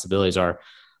responsibilities are.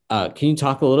 Can you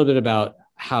talk a little bit about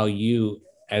how you,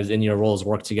 as in your roles,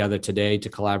 work together today to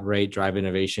collaborate, drive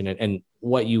innovation, and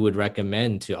what you would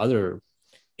recommend to other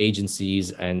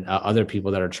agencies and other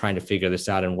people that are trying to figure this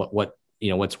out, and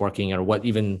what's working, or what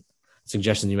even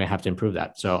suggestions you may have to improve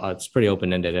that? So it's pretty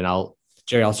open-ended. And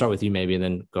Jerry, I'll start with you maybe, and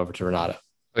then go over to Renata.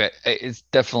 Okay, it's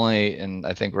definitely, and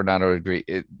I think Renata would agree,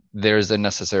 there's a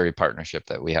necessary partnership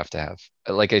that we have to have.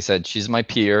 Like I said, she's my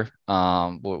peer.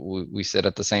 We sit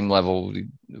at the same level.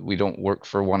 We don't work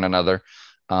for one another.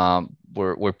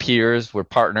 We're peers, we're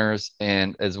partners,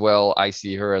 and as well, I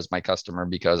see her as my customer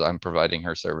because I'm providing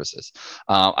her services.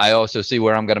 I also see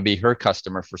where I'm going to be her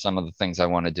customer for some of the things I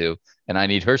want to do, and I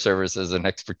need her services and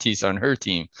expertise on her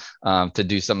team to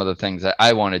do some of the things that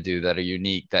I want to do that are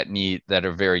unique, that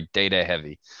are very data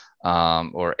heavy.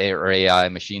 Or AI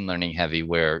machine learning heavy,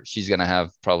 where she's going to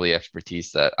have probably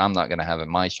expertise that I'm not going to have in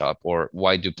my shop. Or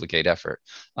why duplicate effort?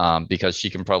 Because she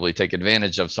can probably take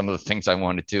advantage of some of the things I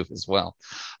want to do as well.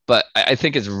 But I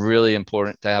think it's really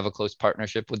important to have a close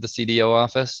partnership with the CDO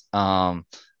office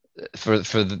for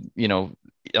the,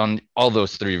 on all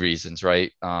those 3 reasons,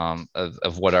 right?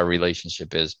 Of what our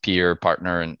relationship is: peer,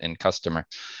 partner, and customer.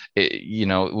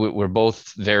 We're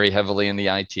both very heavily in the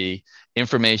IT.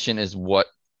 Information is what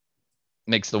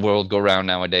makes the world go round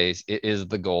nowadays. It is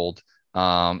the gold.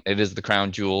 It is the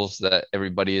crown jewels that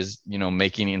everybody is,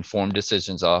 making informed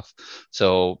decisions off.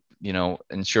 So,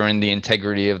 ensuring the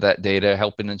integrity of that data,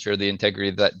 helping ensure the integrity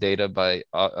of that data by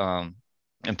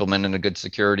implementing a good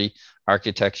security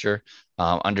architecture,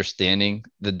 understanding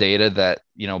the data that,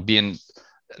 being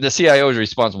the CIO is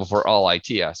responsible for all IT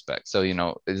aspects. So,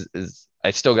 I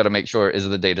still got to make sure, is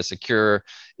the data secure?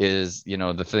 Is,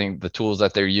 the tools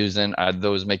that they're using, are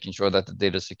those making sure that the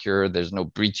data is secure? There's no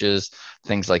breaches,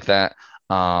 things like that.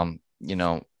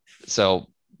 So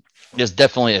there's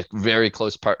definitely a very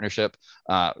close partnership.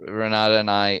 Renata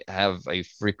and I have a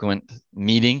frequent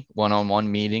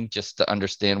one-on-one meeting, just to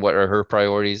understand what are her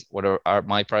priorities, what are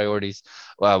my priorities.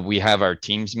 We have our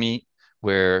teams meet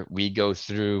where we go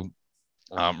through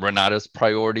Renata's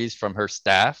priorities from her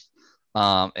staff.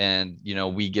 And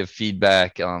we give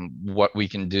feedback on what we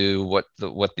can do, what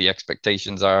the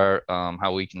expectations are,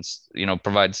 how we can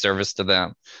provide service to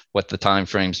them, what the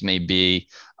timeframes may be.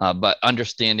 But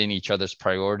understanding each other's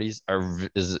priorities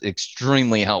is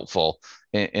extremely helpful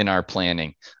in our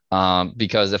planning.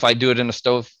 Because if I do it in a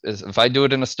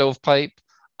stovepipe,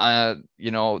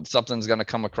 something's going to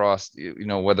come across,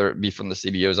 whether it be from the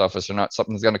CDO's office or not,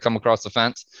 something's going to come across the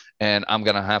fence, and I'm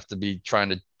going to have to be trying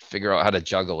to figure out how to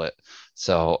juggle it.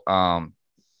 So,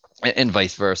 and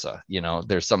vice versa,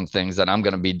 there's some things that I'm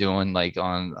going to be doing, like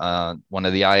on one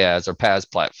of the IaaS or PaaS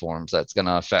platforms, that's going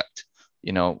to affect,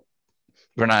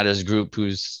 Renata's group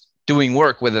who's doing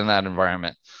work within that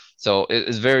environment. So it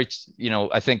is very,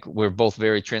 I think we're both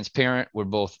very transparent. We're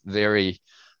both very,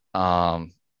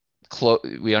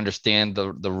 we understand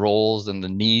the roles and the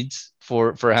needs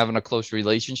for having a close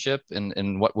relationship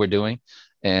in what we're doing.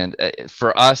 And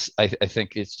for us, I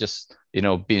think it's just,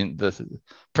 being the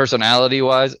personality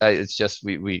wise, it's just,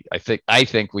 I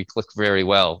think we click very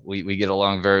well. We get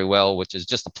along very well, which is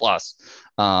just a plus.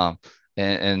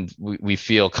 and we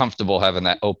feel comfortable having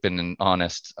that open and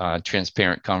honest,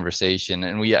 transparent conversation.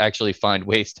 And we actually find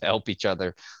ways to help each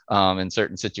other in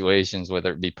certain situations,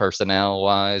 whether it be personnel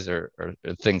wise or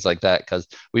things like that, because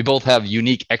we both have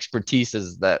unique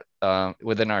expertises that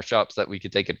within our shops that we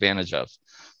could take advantage of.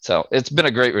 So it's been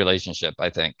a great relationship, I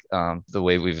think, the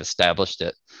way we've established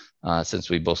it since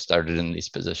we both started in these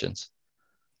positions.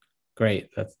 Great.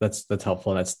 That's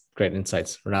helpful. That's great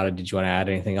insights. Renata, did you want to add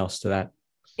anything else to that?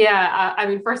 Yeah, I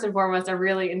mean, first and foremost, I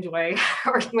really enjoy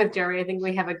working with Jerry. I think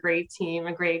we have a great team,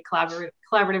 a great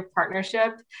collaborative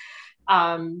partnership.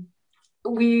 I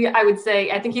would say,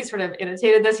 I think he sort of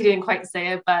annotated this. He didn't quite say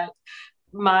it, but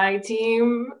my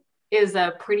team is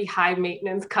a pretty high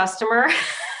maintenance customer.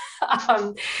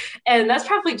 And that's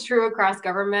probably true across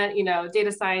government.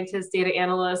 Data scientists, data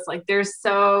analysts, like they're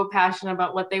so passionate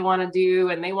about what they want to do,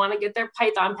 and they want to get their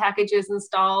Python packages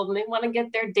installed, and they want to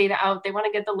get their data out. They want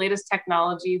to get the latest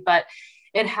technology, but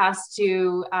it has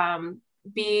to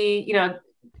be,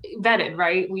 vetted,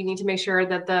 right? We need to make sure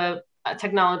that the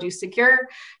technology is secure,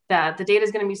 that the data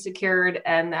is going to be secured,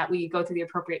 and that we go through the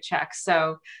appropriate checks.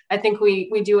 So I think we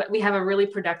have a really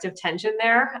productive tension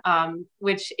there,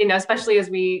 which, especially as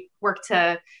we work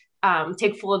to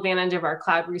take full advantage of our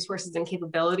cloud resources and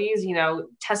capabilities,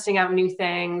 testing out new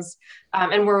things,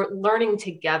 and we're learning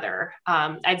together.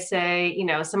 I'd say,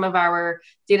 some of our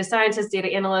data scientists,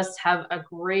 data analysts have a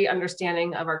great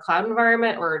understanding of our cloud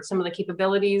environment or some of the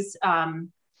capabilities,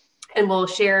 and we'll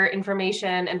share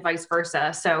information and vice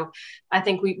versa. So I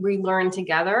think we learn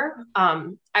together.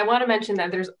 I want to mention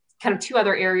that there's kind of two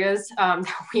other areas that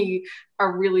we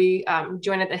are really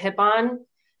joined at the hip on.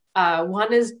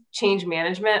 One is change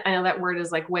management. I know that word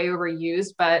is like way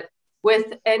overused, but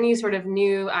with any sort of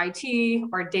new IT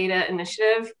or data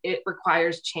initiative, it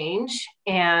requires change.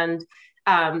 And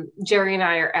Jerry and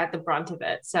I are at the brunt of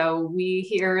it. So we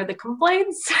hear the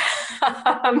complaints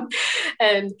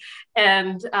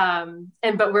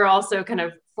but we're also kind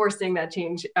of forcing that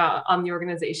change on the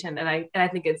organization. And I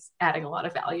think it's adding a lot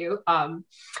of value. And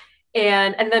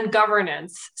then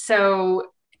governance.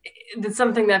 So it's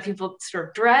something that people sort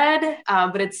of dread,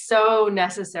 but it's so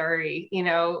necessary.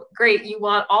 Great, you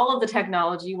want all of the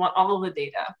technology, you want all of the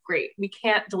data. Great, we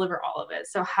can't deliver all of it.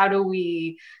 So how do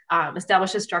we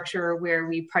establish a structure where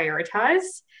we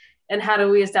prioritize? And how do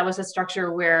we establish a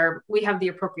structure where we have the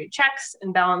appropriate checks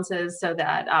and balances so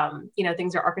that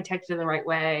things are architected in the right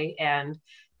way and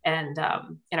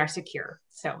are secure?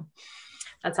 So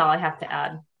that's all I have to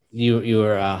add. You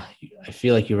were I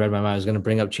feel like you read my mind. I was going to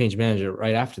bring up change manager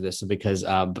right after this because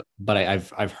but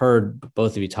I've heard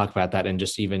both of you talk about that, and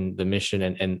just even the mission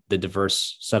and the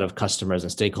diverse set of customers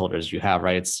and stakeholders you have,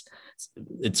 right?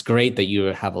 It's great that you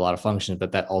have a lot of functions,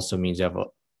 but that also means you have a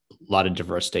lot of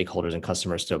diverse stakeholders and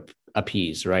customers to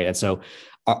appease, right? And so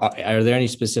are there any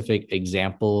specific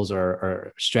examples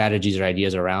or strategies or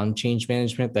ideas around change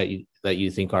management that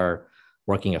you think are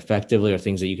working effectively, or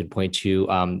things that you could point to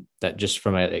that just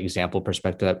from an example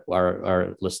perspective that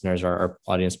our listeners or our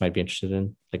audience might be interested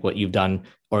in, like what you've done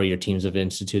or your teams have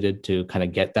instituted to kind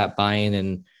of get that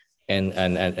buy-in and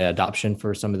adoption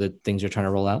for some of the things you're trying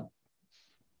to roll out?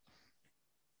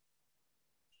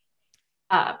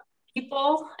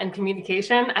 People and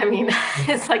communication. I mean,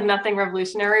 it's like nothing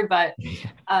revolutionary, but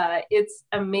it's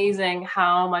amazing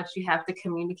how much you have to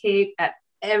communicate at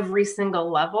every single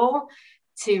level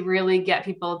to really get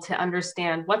people to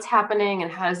understand what's happening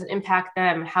and how does it impact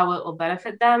them and how it will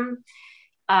benefit them.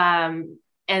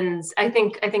 And I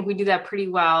think we do that pretty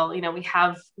well. We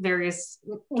have various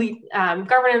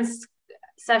governance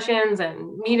sessions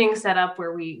and meetings set up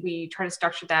where we try to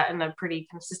structure that in a pretty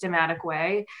kind of systematic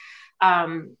way.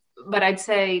 But I'd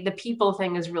say the people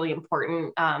thing is really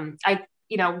important.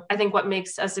 I think what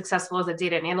makes us successful as a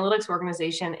data and analytics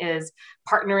organization is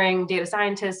partnering data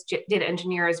scientists, data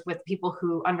engineers with people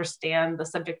who understand the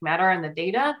subject matter and the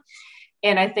data.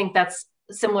 And I think that's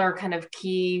similar kind of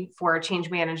key for change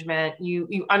management.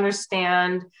 You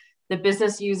understand the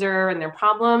business user and their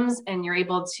problems, and you're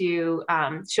able to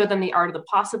show them the art of the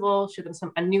possible, show them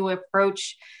a new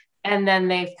approach, and then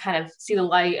they kind of see the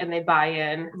light and they buy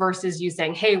in, versus you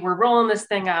saying, hey, we're rolling this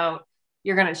thing out,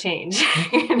 you're going to change,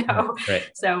 Right.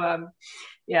 So,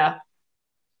 yeah.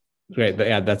 Great. But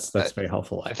yeah, that's very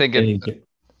helpful. I think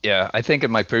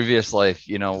in my previous life,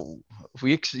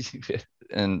 we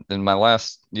in my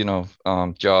last,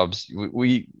 jobs,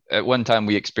 we at one time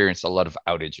we experienced a lot of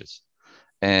outages,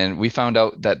 and we found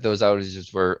out that those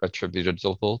outages were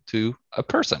attributable to a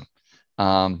person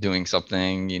doing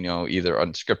something, either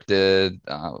unscripted,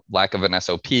 lack of an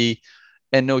SOP.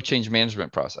 and no change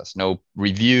management process, no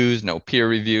reviews, no peer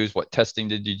reviews. What testing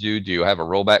did you do? Do you have a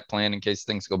rollback plan in case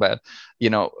things go bad?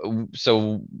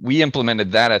 So we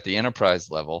implemented that at the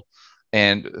enterprise level,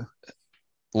 and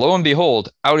lo and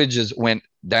behold, outages went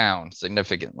down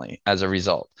significantly as a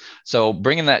result. So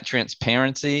bringing that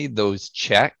transparency, those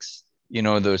checks,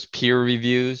 those peer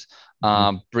reviews,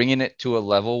 bringing it to a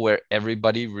level where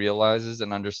everybody realizes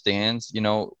and understands,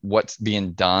 what's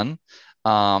being done.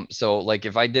 So like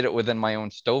if I did it within my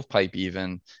own stovepipe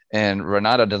even, and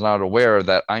Renata is not aware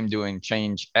that I'm doing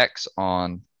change X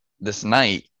on this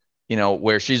night,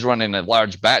 where she's running a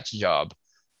large batch job,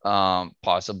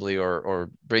 possibly, or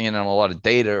bringing in a lot of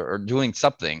data or doing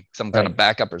something, some kind of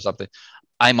backup or something,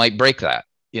 I might break that,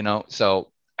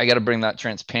 so I got to bring that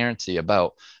transparency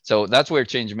about. So that's where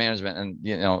change management and,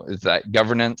 is that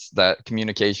governance, that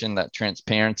communication, that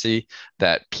transparency,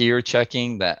 that peer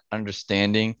checking, that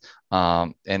understanding,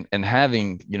 and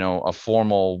having, a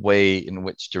formal way in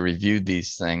which to review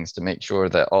these things to make sure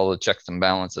that all the checks and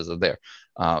balances are there.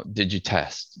 Did you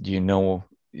test? Do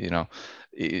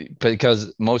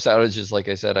because most outages, like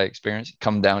I said, I experienced,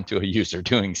 come down to a user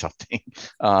doing something.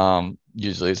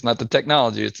 Usually it's not the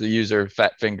technology, it's the user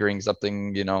fat fingering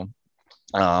something,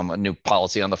 a new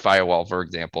policy on the firewall, for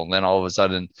example. And then all of a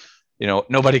sudden,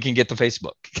 nobody can get to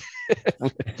Facebook,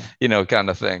 kind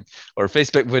of thing, or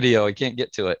Facebook video, I can't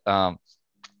get to it.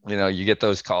 You get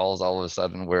those calls all of a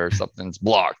sudden where something's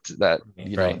blocked that,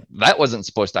 that wasn't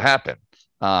supposed to happen.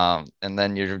 And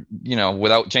then you're,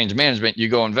 without change management, you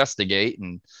go investigate,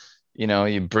 and, you got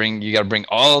to bring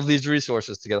all of these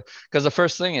resources together. Because the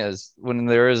first thing is, when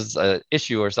there is an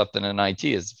issue or something in IT,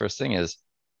 is the first thing is,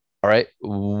 all right,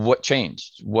 what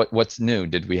changed? What's new?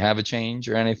 Did we have a change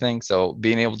or anything? So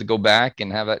being able to go back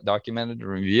and have that documented and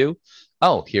review,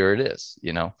 oh, here it is,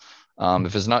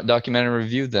 if it's not documented and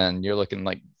reviewed, then you're looking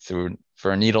like for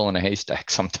a needle in a haystack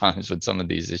sometimes with some of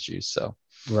these issues. So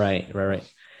right.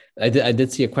 I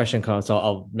did see a question come, so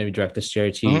I'll maybe direct this,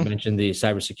 Jerry, to you. You mentioned the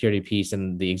cybersecurity piece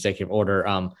and the executive order.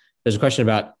 There's a question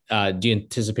about, do you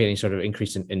anticipate any sort of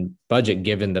increase in budget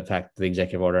given the fact that the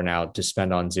executive order now to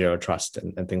spend on zero trust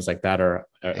and things like that?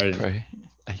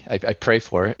 I pray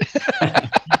for it.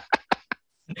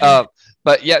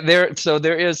 But yeah,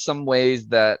 there is some ways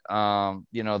that,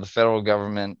 the federal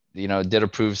government, did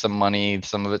approve some money.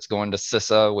 Some of it's going to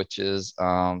CISA, which is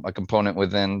a component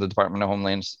within the Department of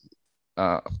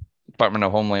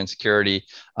Homeland Security,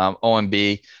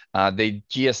 OMB. The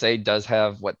GSA does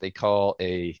have what they call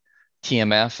a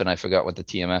TMF, and I forgot what the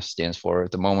TMF stands for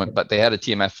at the moment, but they had a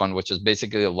TMF fund, which is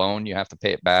basically a loan. You have to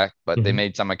pay it back, but they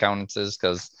made some accountances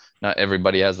because not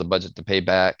everybody has the budget to pay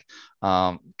back.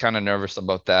 Kind of nervous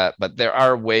about that, but there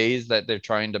are ways that they're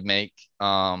trying to make,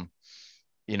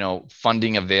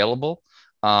 funding available.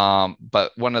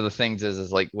 But one of the things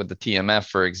is like with the TMF,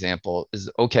 for example, is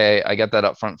okay, I got that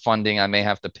upfront funding, I may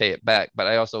have to pay it back, but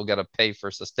I also got to pay for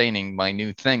sustaining my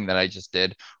new thing that I just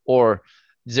did. Or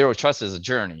zero trust is a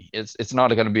journey. It's not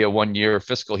going to be a 1 year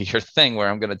fiscal year thing where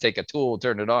I'm going to take a tool,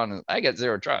 turn it on, and I get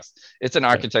zero trust. It's an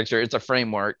architecture, it's a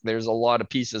framework. There's a lot of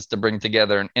pieces to bring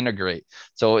together and integrate.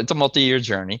 So it's a multi-year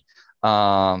journey.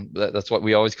 That's what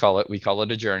we always call it. We call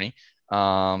it a journey.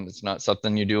 It's not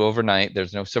something you do overnight.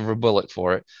 There's no silver bullet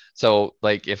for it. So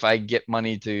like if I get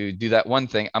money to do that one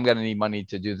thing, I'm going to need money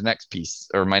to do the next piece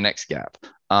or my next gap.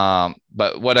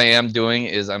 But what I am doing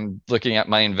is I'm looking at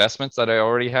my investments that I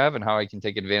already have and how I can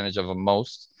take advantage of them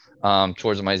most,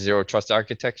 towards my zero trust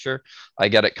architecture. I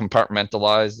got it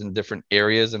compartmentalized in different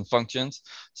areas and functions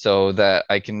so that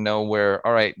I can know where,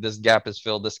 all right, this gap is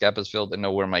filled, and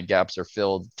know where my gaps are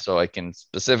filled so I can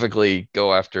specifically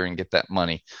go after and get that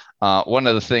money. One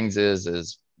of the things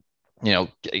is,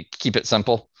 keep it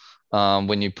simple.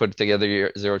 When you put together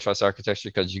your zero trust architecture,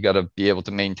 because you got to be able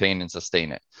to maintain and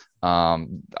sustain it.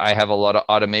 I have a lot of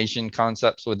automation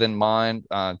concepts within mine,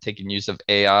 taking use of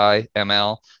AI,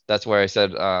 ML. That's where I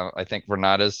said, I think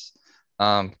Renata's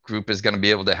group is going to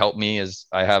be able to help me, as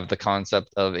I have the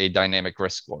concept of a dynamic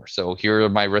risk score. So here are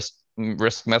my risk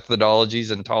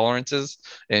methodologies and tolerances.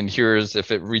 And here's,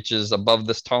 if it reaches above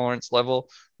this tolerance level,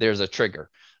 there's a trigger.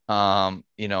 And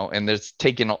there's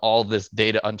taking all this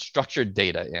data, unstructured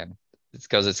data in. It's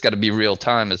because it's got to be real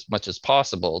time as much as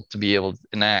possible to be able to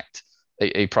enact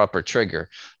a proper trigger.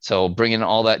 So bringing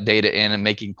all that data in and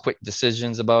making quick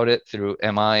decisions about it through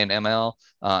MI and ML,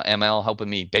 ML helping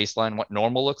me baseline what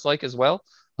normal looks like as well.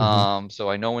 So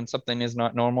I know when something is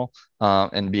not normal,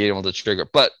 and be able to trigger.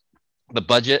 But the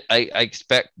budget, I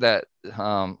expect that,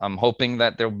 I'm hoping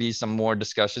that there'll be some more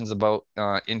discussions about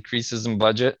increases in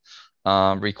budget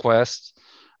requests.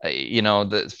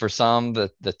 for some,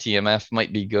 the TMF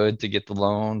might be good to get the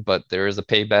loan, but there is a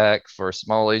payback for a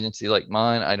small agency like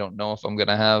mine. I don't know if I'm going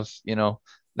to have,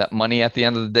 that money at the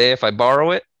end of the day if I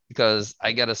borrow it, because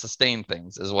I got to sustain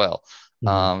things as well.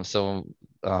 That's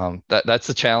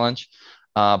a challenge.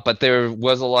 But there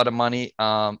was a lot of money.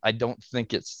 I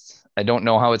don't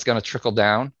know how it's going to trickle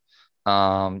down.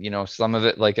 Some of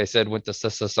it, like I said, went to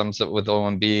CISA, some with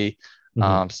OMB.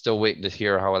 Still waiting to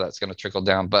hear how that's going to trickle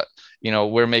down. But,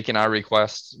 we're making our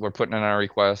requests. We're putting in our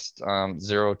request,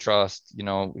 zero trust.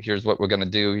 Here's what we're going to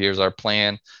do. Here's our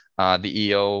plan. The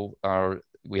EO,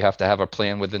 we have to have our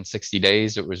plan within 60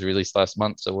 days. It was released last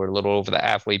month, so we're a little over the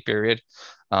halfway period.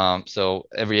 So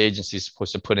every agency is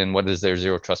supposed to put in what is their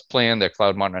zero trust plan, their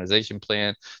cloud modernization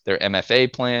plan, their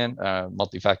MFA plan,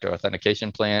 multi-factor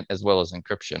authentication plan, as well as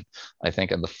encryption. I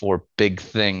think are the 4 big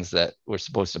things that we're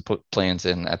supposed to put plans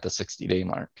in at the 60-day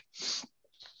mark.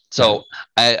 So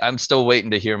I'm still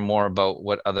waiting to hear more about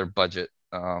what other budget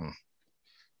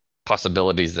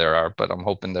possibilities there are, but I'm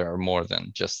hoping there are more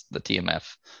than just the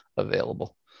TMF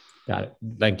available. Got it.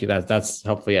 Thank you. That's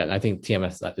helpful. Yeah, I think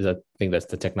TMF is that's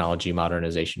the Technology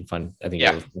Modernization Fund. I think.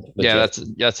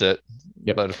 That's it.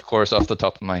 Yep. But of course, off the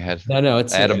top of my head, no,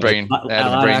 it's I had a brain.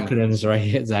 Acronyms,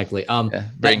 right? Exactly.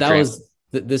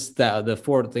 The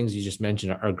 4 things you just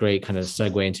mentioned are great. Kind of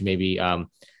segue into maybe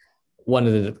one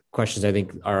of the questions I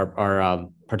think our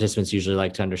participants usually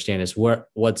like to understand is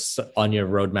what's on your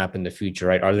roadmap in the future,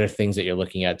 right? Are there things that you're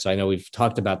looking at? So I know we've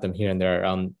talked about them here and there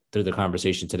through the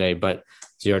conversation today, but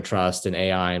zero trust and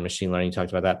AI and machine learning, you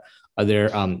talked about that. Are there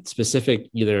specific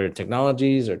either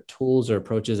technologies or tools or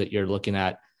approaches that you're looking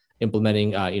at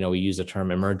implementing? We use the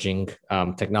term emerging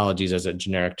technologies as a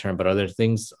generic term, but are there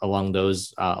things along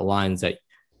those lines that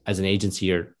as an agency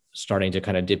you're starting to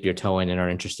kind of dip your toe in and are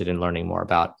interested in learning more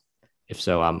about? If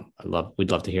so,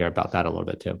 we'd love to hear about that a little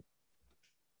bit too.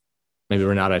 Maybe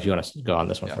Renata, if you want to go on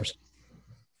this one first.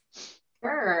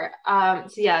 Sure.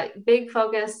 Big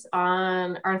focus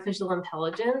on artificial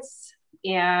intelligence,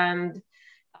 and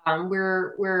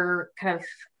we're kind of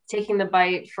taking the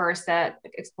bite first at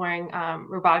exploring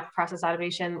robotic process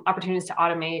automation opportunities to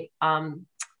automate,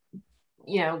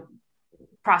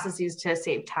 processes to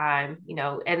save time,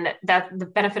 and that the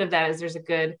benefit of that is there's a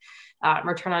good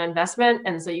return on investment.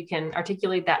 And so you can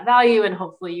articulate that value and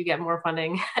hopefully you get more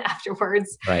funding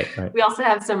afterwards. Right. We also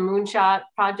have some moonshot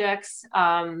projects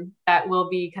that we'll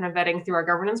be kind of vetting through our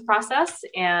governance process,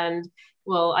 and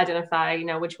we'll identify,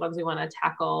 which ones we want to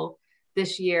tackle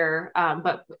this year.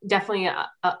 But definitely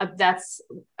that's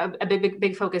a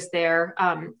big focus there.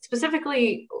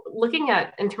 Specifically looking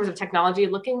at, in terms of technology,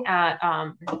 looking at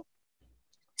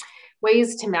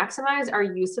ways to maximize our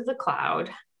use of the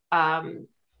cloud.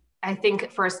 I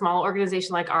think for a small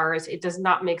organization like ours, it does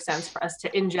not make sense for us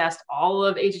to ingest all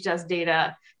of HHS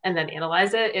data and then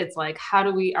analyze it. It's like, how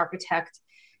do we architect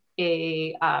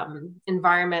a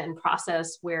environment and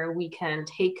process where we can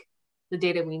take the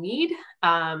data we need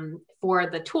for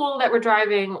the tool that we're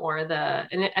driving or the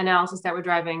analysis that we're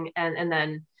driving, and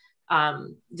then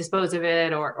dispose of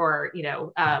it,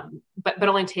 but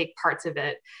only take parts of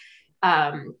it.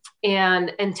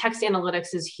 And text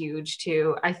analytics is huge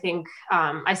too. I think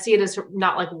I see it as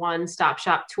not like one stop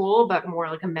shop tool, but more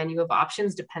like a menu of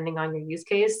options depending on your use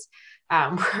case.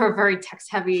 We're a very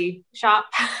text heavy shop.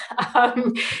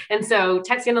 And so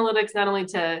text analytics, not only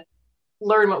to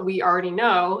learn what we already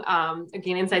know,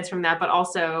 gain insights from that, but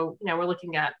also, we're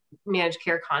looking at managed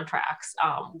care contracts,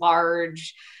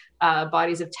 large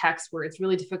bodies of text where it's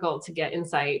really difficult to get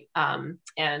insight,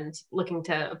 and looking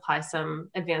to apply some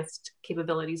advanced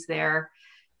capabilities there.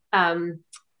 And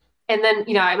then,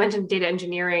 I mentioned data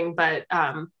engineering, but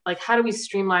like, how do we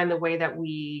streamline the way that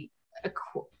we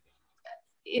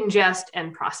ingest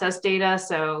and process data?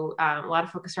 So a lot of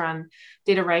focus around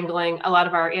data wrangling. A lot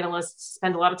of our analysts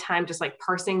spend a lot of time just like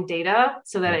parsing data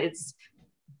so that it's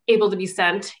able to be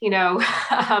sent,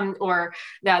 or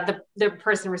that the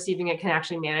person receiving it can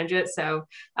actually manage it. So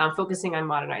focusing on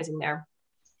modernizing there.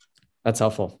 That's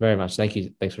helpful. Very much. Thank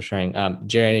you. Thanks for sharing.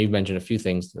 Jerry, I know you've mentioned a few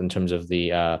things in terms of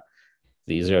the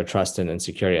zero trust and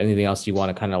security. Anything else you want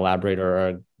to kind of elaborate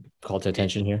or call to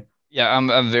attention here? Yeah,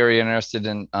 I'm very interested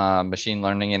in machine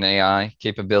learning and AI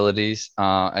capabilities.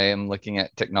 I am looking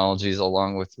at technologies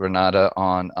along with Renata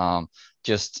on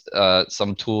just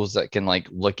some tools that can like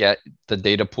look at the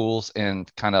data pools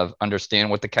and kind of understand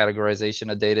what the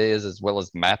categorization of data is, as well as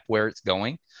map where it's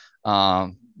going.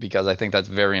 Because I think that's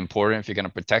very important if you're going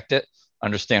to protect it,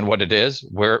 understand what it is,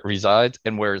 where it resides,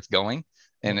 and where it's going.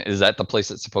 And is that the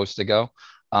place it's supposed to go?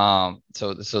 So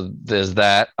there's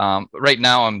that. Right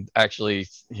now, I'm actually,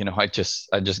 I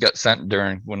just got sent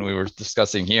during when we were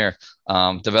discussing here,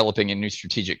 developing a new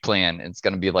strategic plan. It's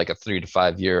going to be like a 3 to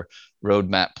 5 year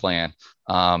roadmap plan,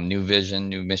 new vision,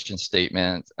 new mission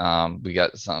statement. We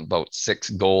got about 6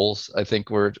 goals I think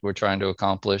we're trying to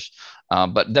accomplish,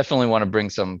 but definitely want to bring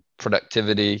some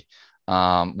productivity.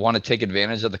 Want to take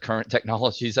advantage of the current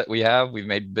technologies that we have. We've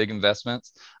made big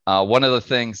investments. One of the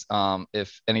things,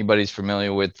 if anybody's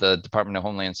familiar with the Department of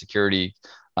Homeland Security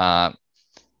CDM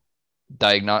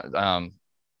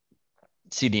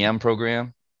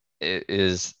program,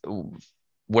 is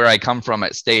where I come from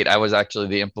at state. I was actually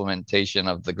the implementation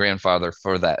of the grandfather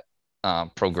for that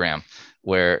program,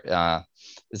 where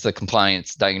it's a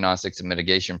compliance diagnostics and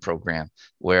mitigation program,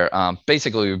 where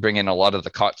basically we bring in a lot of the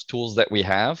COTS tools that we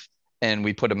have, and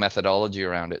we put a methodology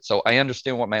around it. So I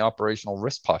understand what my operational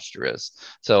risk posture is.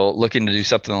 So looking to do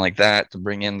something like that, to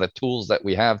bring in the tools that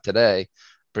we have today,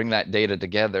 bring that data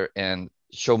together and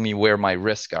show me where my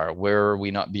risks are, where are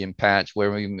we not being patched,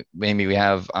 where maybe we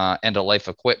have end of life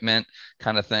equipment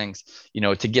kind of things,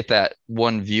 to get that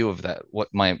one view of that, what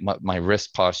my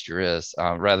risk posture is,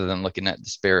 rather than looking at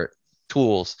disparate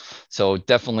tools. So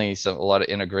definitely a lot of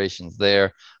integrations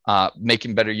there,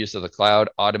 making better use of the cloud,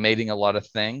 automating a lot of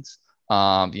things,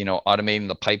 automating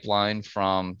the pipeline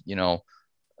from,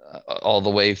 all the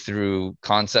way through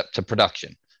concept to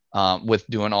production, with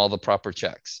doing all the proper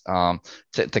checks, to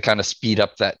kind of speed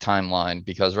up that timeline,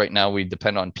 because right now we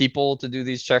depend on people to do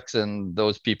these checks, and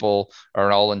those people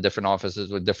are all in different offices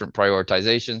with different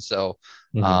prioritizations. So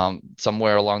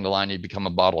somewhere along the line you become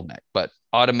a bottleneck, but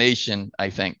automation I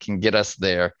think can get us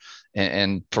there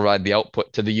and provide the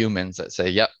output to the humans that say,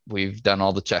 yep, we've done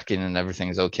all the checking and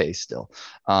everything's okay still.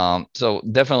 So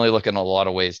definitely looking at a lot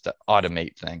of ways to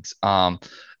automate things,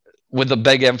 with a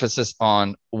big emphasis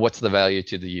on what's the value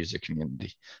to the user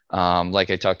community. Like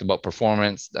I talked about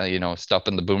performance,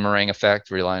 stopping the boomerang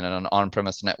effect, relying on an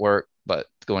on-premise network, but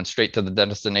going straight to the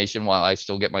destination while I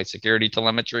still get my security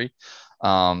telemetry.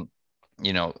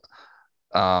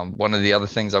 One of the other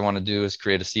things I want to do is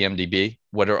create a CMDB.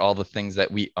 What are all the things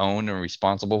that we own and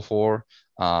responsible for?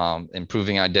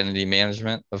 Improving identity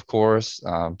management, of course,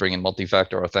 bringing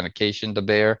multi-factor authentication to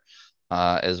bear,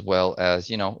 as well as,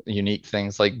 unique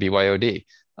things like BYOD,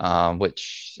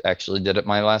 which actually did at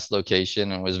my last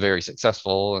location and was very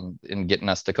successful in getting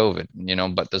us to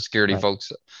COVID, but the security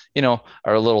folks, are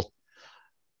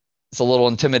it's a little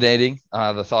intimidating,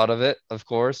 the thought of it. Of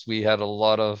course, we had a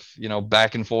lot of,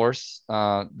 back and forth,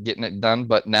 getting it done,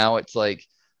 but now it's like,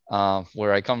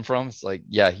 where I come from, it's like,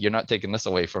 yeah, you're not taking this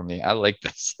away from me. I like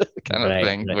this kind of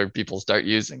thing, where people start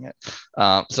using it.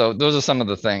 So those are some of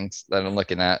the things that I'm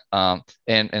looking at,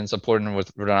 and supporting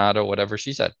with Renata, whatever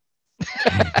she said.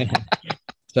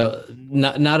 So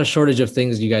not a shortage of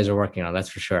things you guys are working on. That's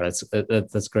for sure.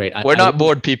 That's great. We're not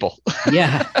bored people.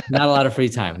 Yeah, not a lot of free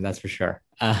time. That's for sure.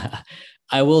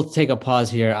 I will take a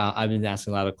pause here. I've been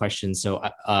asking a lot of questions, so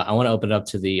I want to open it up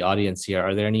to the audience here.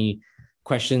 Are there any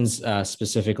questions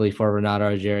specifically for Renata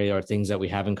or Jerry, or things that we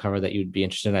haven't covered that you'd be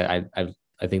interested in? I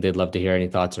think they'd love to hear any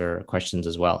thoughts or questions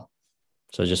as well.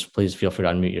 So just please feel free to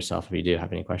unmute yourself if you do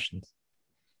have any questions.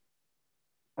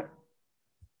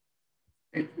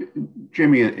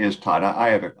 Jimmy is Todd. I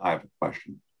have a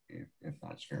question, if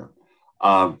that's fair.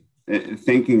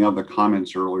 Thinking of the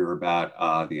comments earlier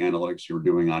about the analytics you were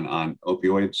doing on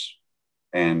opioids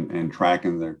and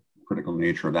tracking the critical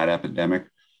nature of that epidemic,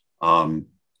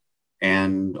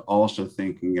 and also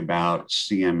thinking about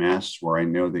CMS, where I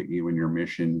know that you and your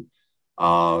mission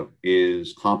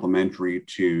is complementary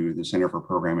to the Center for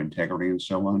Program Integrity and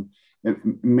so on.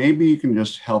 Maybe you can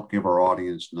just help give our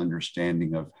audience an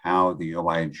understanding of how the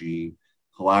OIG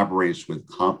collaborates with,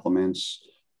 complements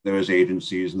those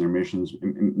agencies and their missions.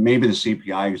 Maybe the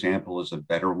CPI example is a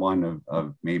better one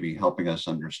of maybe helping us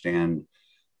understand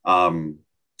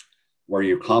where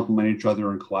you complement each other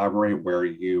and collaborate, where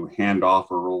you hand off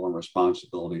a role and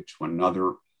responsibility to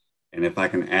another. And if I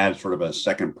can add sort of a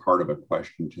second part of a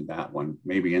question to that one,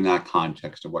 maybe in that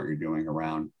context of what you're doing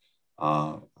around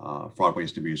fraud,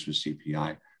 waste, abuse with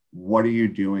CPI, what are you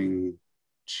doing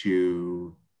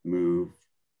to move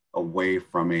away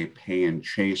from a pay and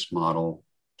chase model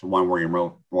to one where you're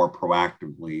more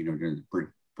proactively, doing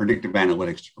predictive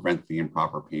analytics to prevent the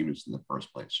improper payments in the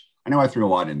first place? I know I threw a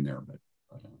lot in there, but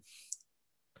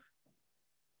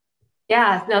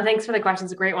yeah, no, thanks for the question.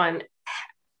 It's a great one.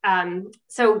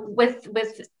 So with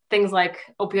things like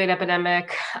opioid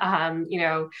epidemic,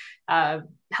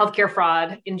 healthcare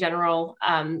fraud in general,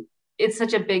 it's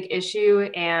such a big issue.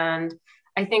 And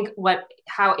I think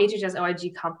how HHS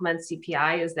OIG complements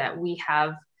CPI is that we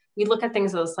have we look at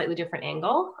things at a slightly different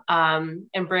angle,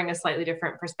 and bring a slightly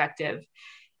different perspective.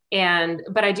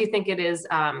 But I do think it is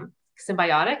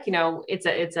symbiotic. You know, it's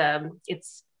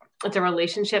a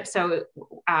relationship. So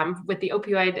with the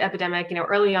opioid epidemic, you know,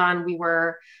 early on we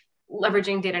were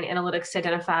leveraging data and analytics to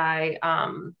identify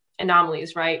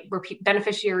anomalies, right? Where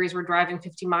beneficiaries were driving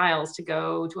 50 miles to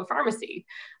go to a pharmacy,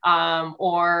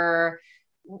 or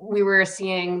we were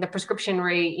seeing the prescription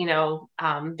rate, you know,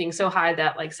 being so high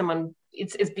that like someone,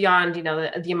 it's beyond, you know,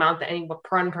 the amount that any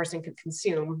one person could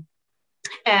consume.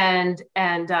 And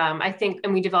I think,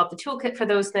 and we developed a toolkit for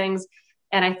those things.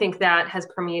 And I think that has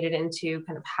permeated into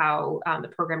kind of how the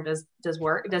program does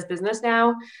business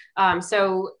now.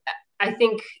 So I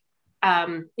think,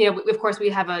 you know, of course, we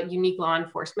have a unique law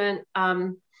enforcement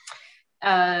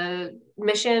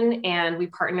mission, and we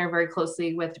partner very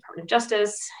closely with Department of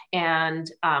Justice, and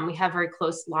we have very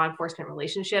close law enforcement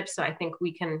relationships. So I think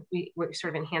we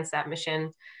sort of enhance that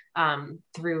mission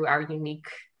through our unique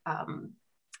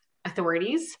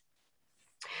authorities.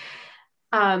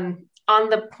 On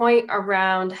the point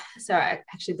around, so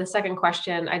actually the second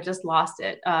question, I just lost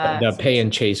it. The pay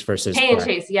and chase versus pay and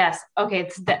chase. Yes. Okay.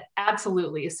 It's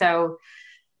absolutely. So,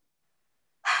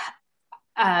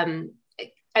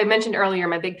 I mentioned earlier,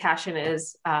 my big passion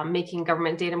is making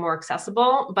government data more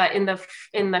accessible, but in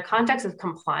the context of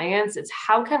compliance, it's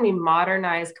how can we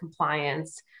modernize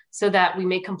compliance so that we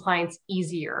make compliance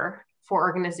easier for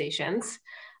organizations.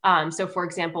 So for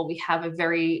example, we have a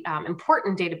very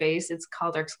important database. It's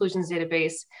called our exclusions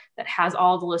database that has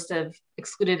all the list of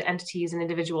excluded entities and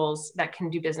individuals that can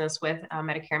do business with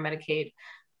Medicare and Medicaid.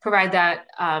 Provide that,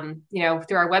 you know,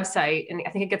 through our website. And I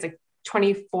think it gets like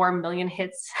 24 million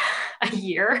hits a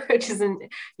year, which isn't,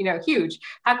 you know, huge.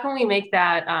 How can we make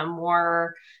that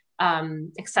more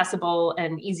accessible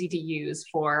and easy to use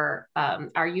for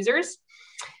our users?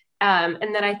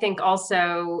 And then I think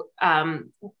also,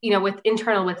 you know,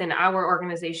 within our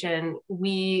organization,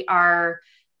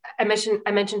 I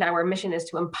mentioned our mission is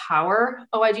to empower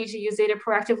OIG to use data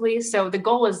proactively. So the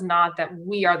goal is not that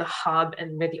we are the hub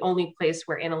and we're the only place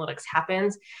where analytics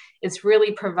happens. It's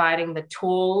really providing the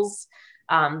tools,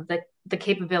 the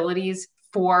capabilities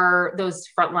for those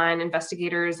frontline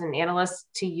investigators and analysts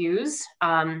to use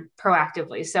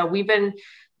proactively. So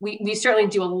we certainly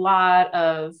do a lot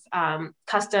of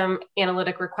custom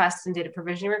analytic requests and data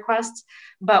provisioning requests,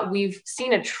 but we've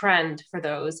seen a trend for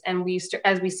those. And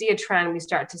as we see a trend, we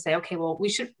start to say, okay, well,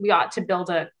 we ought to build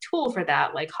a tool for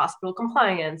that, like hospital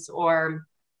compliance or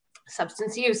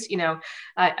substance use, you know,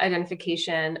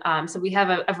 identification. So we have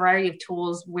a variety of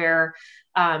tools where,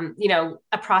 you know,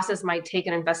 a process might take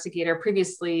an investigator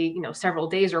previously, you know, several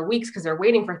days or weeks because they're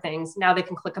waiting for things. Now they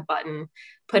can click a button,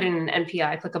 put in an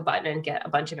NPI, click a button and get a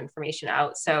bunch of information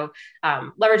out. So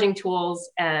leveraging tools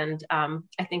and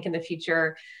I think in the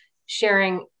future,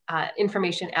 sharing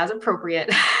information as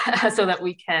appropriate so that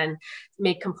we can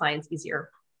make compliance easier.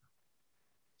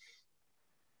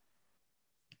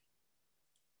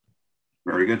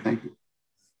 Very good, thank you.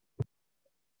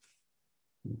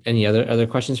 Any other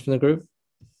questions from the group?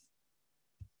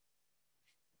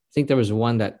 I think there was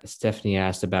one that Stephanie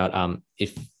asked about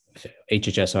if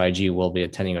HHS OIG will be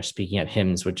attending or speaking at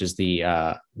HIMSS, which is the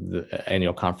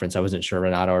annual conference. I wasn't sure,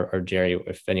 Renata or Jerry,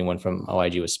 if anyone from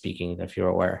OIG was speaking, if you're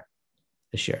aware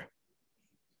this year.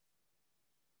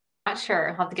 Not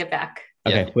sure, I'll have to get back.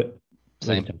 Okay. Yeah.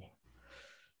 Same.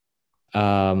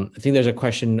 I think there's a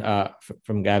question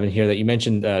from Gavin here that you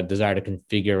mentioned desire to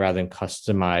configure rather than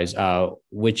customize.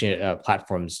 Which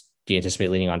platforms do you anticipate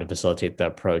leaning on to facilitate the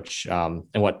approach? And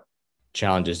what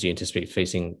challenges do you anticipate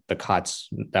facing the COTS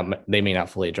that they may not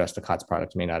fully address, the COTS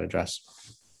product may not address?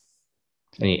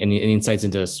 Any insights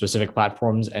into specific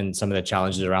platforms and some of the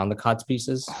challenges around the COTS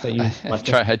pieces that you I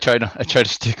try to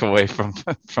stick away from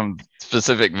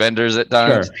specific vendors at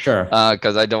times. Sure.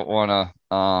 Because I don't want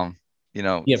to you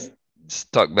know,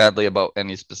 talk badly about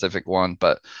any specific one,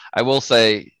 but I will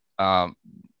say that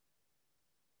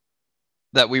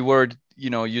we were, you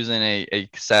know, using a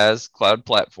SaaS cloud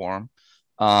platform,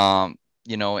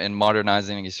 you know, and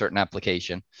modernizing a certain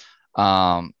application,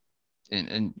 and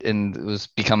it was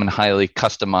becoming highly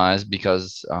customized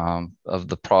because of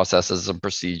the processes and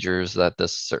procedures that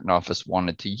this certain office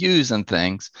wanted to use and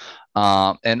things,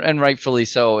 and rightfully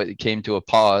so. It came to a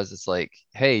pause. It's like,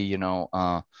 hey, you know,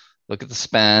 look at the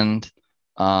spend.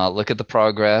 Look at the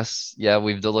progress. Yeah,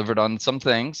 we've delivered on some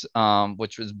things,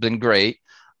 which has been great.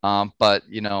 But,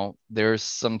 you know, there's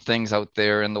some things out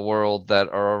there in the world that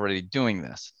are already doing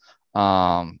this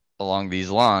along these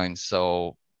lines.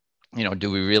 So, you know,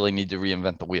 do we really need to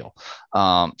reinvent the wheel?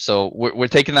 So we're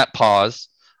taking that pause.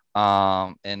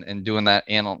 and doing that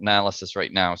analysis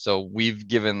right now. So we've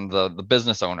given the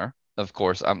business owner, of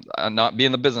course, I'm not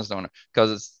being the business owner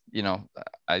because it's,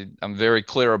 I'm very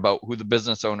clear about who the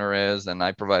business owner is, and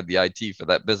I provide the IT for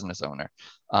that business owner.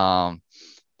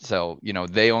 So,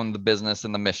 they own the business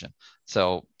and the mission.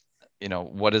 So,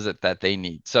 what is it that they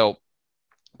need? So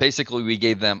basically we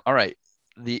gave them, all right,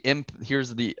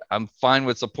 I'm fine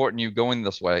with supporting you going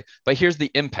this way, but here's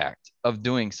the impact of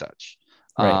doing such.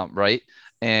 Right.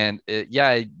 And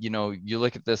you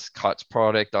look at this COTS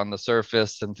product on the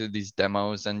surface and through these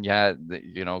demos, and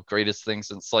greatest thing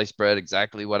since sliced bread,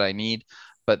 exactly what I need.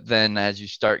 But then as you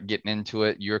start getting into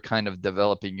it, you're kind of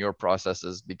developing your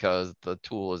processes because the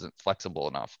tool isn't flexible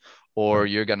enough, or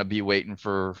you're going to be waiting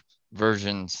for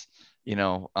versions,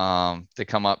 to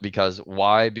come up. Because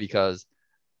why? Because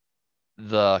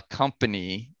the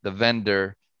company, the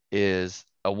vendor, is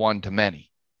a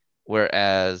one-to-many,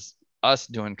 whereas us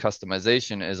doing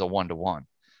customization is a one-to-one.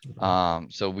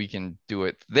 So we can do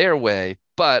it their way,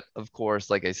 but of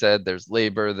course, like I said, there's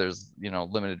labor, there's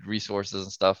limited resources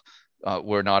and stuff.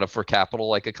 We're not a for capital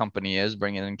like a company is,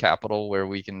 bringing in capital where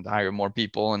we can hire more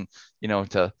people and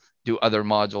to do other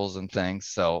modules and things.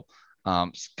 So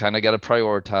kind of got to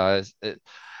prioritize it.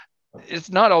 It's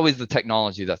not always the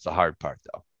technology that's the hard part,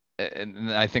 though.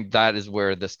 And I think that is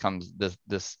where this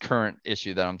current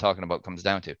issue that I'm talking about comes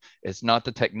down to. It's not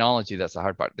the technology that's the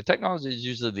hard part. The technology is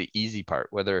usually the easy part,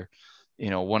 whether,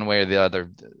 one way or the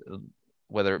other,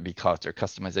 whether it be cost or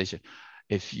customization.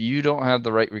 If you don't have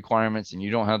the right requirements and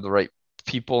you don't have the right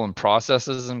people and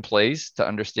processes in place to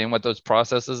understand what those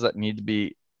processes that need to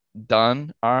be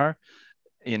done are,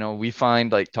 we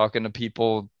find, like, talking to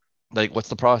people, like, what's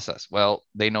the process? Well,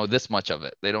 they know this much of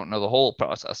it. They don't know the whole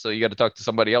process. So you got to talk to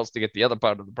somebody else to get the other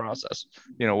part of the process.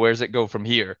 Where's it go from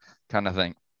here, kind of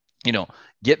thing.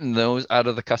 Getting those out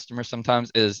of the customer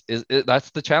sometimes is that's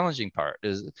the challenging part.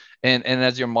 And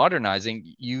as you're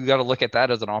modernizing, you got to look at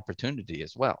that as an opportunity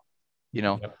as well.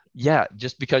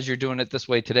 Just because you're doing it this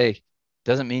way today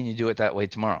doesn't mean you do it that way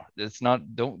tomorrow. It's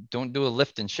not, don't do a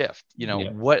lift and shift.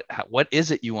 What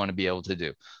is it you want to be able to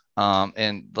do?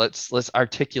 And let's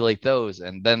articulate those.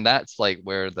 And then that's like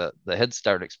where the head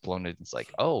start exploded. It's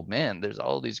like, oh man, there's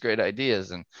all these great ideas,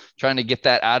 and trying to get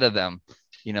that out of them,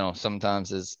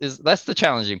 sometimes is that's the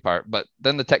challenging part. But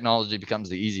then the technology becomes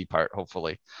the easy part,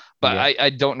 hopefully. But I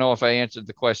don't know if I answered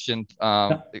the question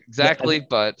exactly,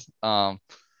 but I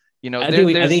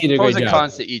there's think you did a pros great and job.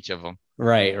 cons to each of them.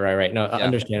 Right. No,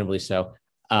 understandably so.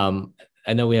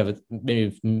 I know we have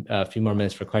maybe a few more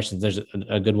minutes for questions. There's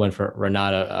a good one for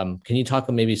Renata. Can you talk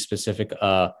maybe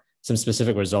some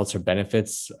specific results or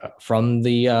benefits from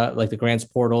the like the grants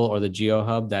portal or the Geo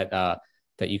Hub that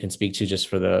you can speak to just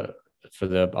for the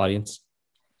audience?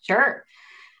 Sure.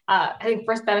 I think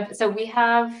first benefit. So we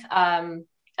have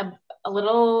a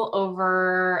little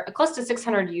over close to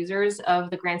 600 users of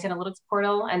the grants analytics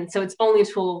portal, and so it's only a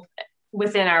tool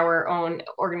within our own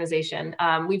organization.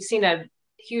 We've seen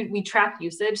we track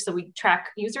usage. So we track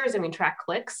users and we track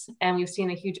clicks, and we've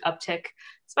seen a huge uptick,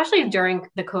 especially during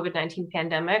the COVID-19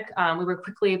 pandemic. We were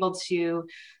quickly able to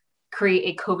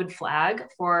create a COVID flag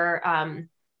for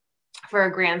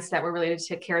grants that were related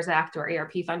to CARES Act or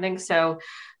ARP funding. So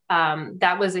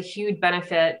that was a huge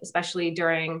benefit, especially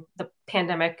during the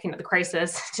pandemic, the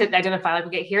crisis, to identify, like,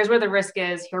 okay, here's where the risk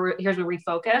is, here's where we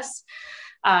focus.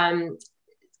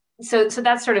 So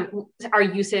that's sort of our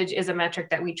usage is a metric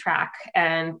that we track,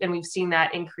 and we've seen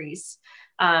that increase.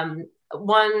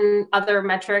 One other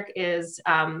metric is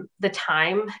the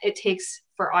time it takes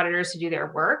for auditors to do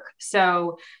their work.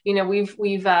 So, we've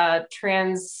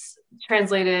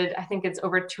translated, I think it's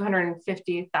over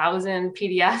 250,000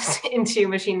 PDFs into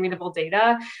machine readable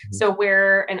data. Mm-hmm. So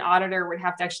where an auditor would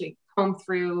have to actually comb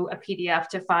through a PDF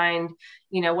to find,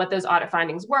 what those audit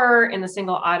findings were in the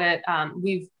single audit,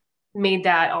 we've made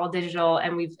that all digital,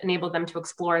 and we've enabled them to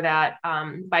explore that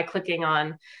by clicking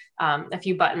on a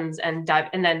few buttons and dive.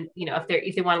 And then,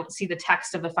 if they want to see the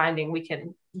text of the finding, we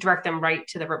can direct them right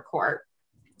to the report.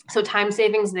 So time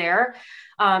savings there.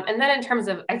 And then in terms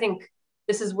of, I think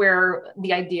this is where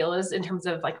the ideal is in terms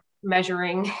of like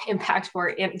measuring impact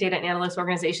for data and analytics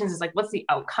organizations, is like, what's the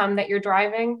outcome that you're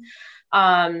driving?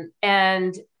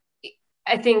 And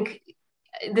I think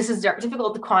this is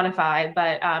difficult to quantify,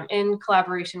 but in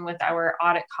collaboration with our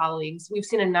audit colleagues, we've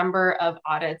seen a number of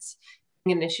audits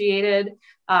initiated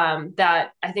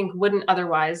that I think wouldn't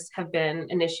otherwise have been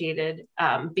initiated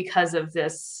because of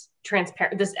this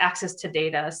access to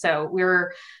data. So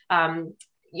we're,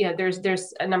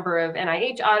 there's a number of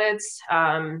NIH audits.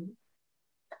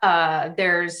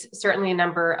 There's certainly a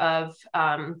number of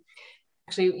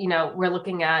actually, we're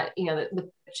looking at,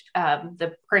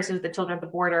 the crisis with the children at the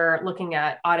border, looking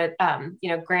at audit,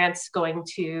 grants going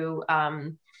to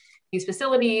these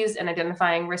facilities and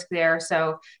identifying risk there.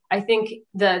 So I think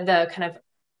the kind of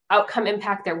outcome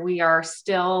impact that we are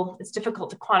still, it's difficult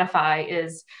to quantify,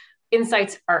 is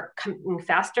insights are coming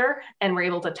faster and we're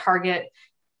able to target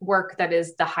work that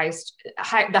is the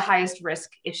highest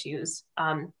risk issues.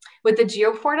 With the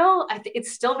GeoPortal,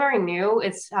 it's still very new.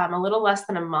 It's a little less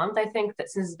than a month, I think, that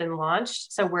since it's been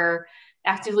launched. So we're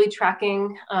actively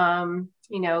tracking,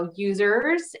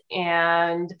 users,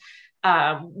 and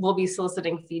we'll be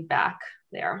soliciting feedback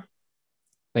there.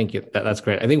 Thank you. That's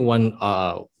great. I think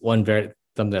one very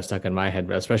something that stuck in my head,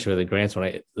 especially with the grants,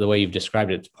 the way you've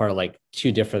described it, it's part of like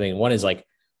two different things. One is like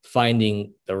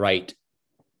finding the right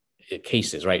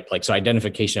cases, right? Like, so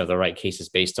identification of the right cases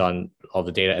based on all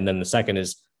the data. And then the second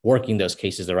is working those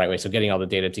cases the right way. So getting all the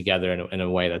data together in a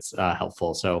way that's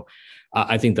helpful. So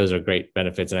I think those are great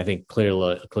benefits. And I think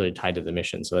clearly tied to the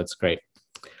mission. So that's great.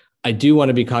 I do want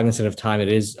to be cognizant of time. It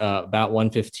is about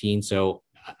 1:15. So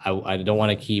I don't want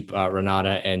to keep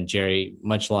Renata and Jerry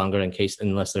much longer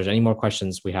unless there's any more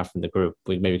questions we have from the group.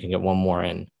 We maybe can get one more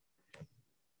in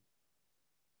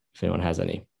if anyone has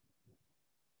any.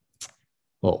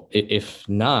 Well, if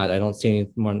not, I don't see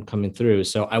anyone coming through.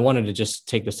 So I wanted to just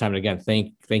take this time and again,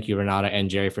 thank you, Renata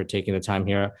and Jerry, for taking the time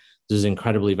here. This is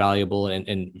incredibly valuable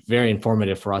and very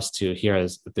informative for us to hear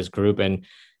as this group. And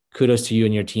kudos to you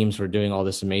and your teams for doing all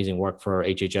this amazing work for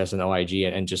HHS and OIG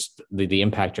and just the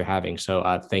impact you're having. So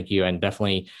thank you. And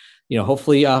definitely,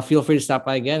 hopefully feel free to stop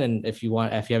by again. And if you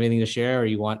have anything to share or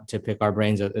you want to pick our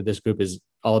brains, this group is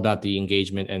all about the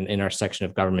engagement and intersection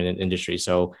of government and industry.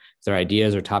 So if there are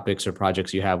ideas or topics or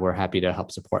projects you have, we're happy to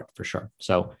help support for sure.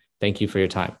 So thank you for your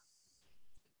time.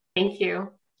 Thank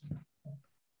you.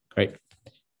 Great.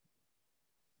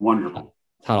 Wonderful.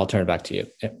 Todd, I'll turn it back to you.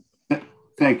 Yeah.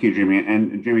 Thank you, Jimmy.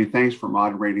 And Jimmy, thanks for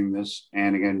moderating this.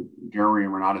 And again, Jerry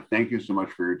and Renata, thank you so much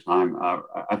for your time.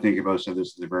 I think you both said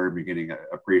this at the very beginning,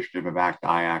 appreciative of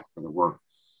ACT-IAC for the work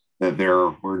that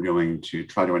we're doing to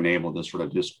try to enable this sort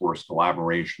of discourse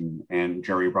collaboration. And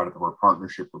Jerry brought up the word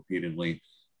partnership repeatedly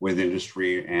with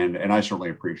industry. And I certainly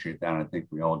appreciate that. And I think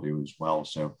we all do as well.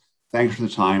 So thanks for the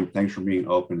time. Thanks for being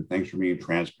open. Thanks for being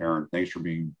transparent. Thanks for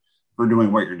doing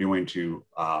what you're doing to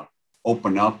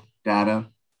open up data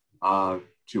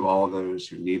to all of those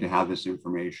who need to have this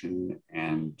information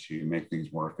and to make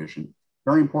things more efficient.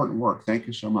 Very important work. Thank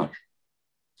you so much.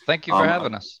 Thank you for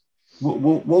having us.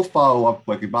 We'll follow up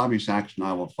quickly. Bobby Sachs and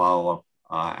I will follow up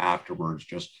afterwards.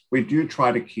 We do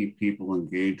try to keep people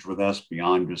engaged with us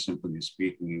beyond just simply the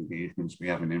speaking engagements. We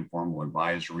have an informal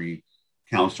advisory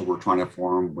council we're trying to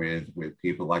form with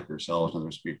people like yourselves and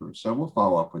other speakers. So we'll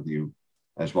follow up with you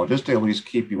as well, just to at least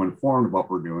keep you informed of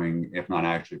what we're doing, if not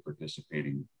actually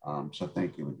participating. So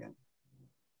thank you again.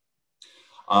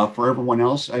 For everyone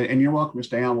else, and you're welcome to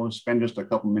stay on. We'll spend just a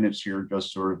couple minutes here,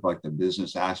 just sort of like the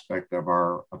business aspect of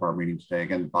our meeting today.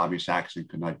 Again, Bobby Saxon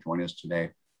could not join us today,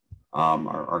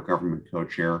 our government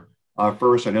co-chair.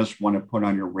 First, I just want to put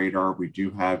on your radar, we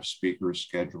do have speakers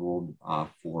scheduled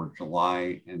for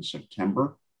July and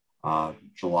September.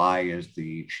 July is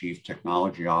the Chief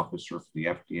Technology Officer for the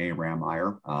FDA, Ram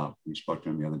Iyer. We spoke to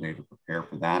him the other day to prepare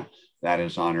for that. That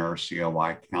is on our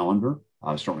COI calendar.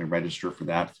 Certainly register for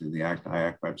that through the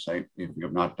ACT-IAC website if you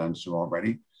have not done so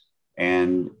already.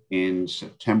 And in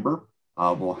September,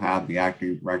 we'll have the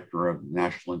Acting Director of the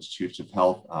National Institutes of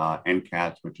Health,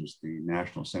 NCATS, which is the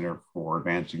National Center for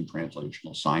Advancing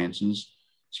Translational Sciences,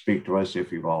 speak to us.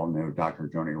 If you all know Dr.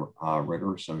 Joni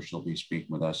Ritter, so she'll be speaking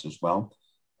with us as well.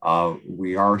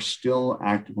 We are still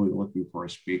actively looking for a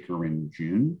speaker in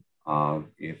June.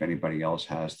 If anybody else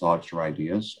has thoughts or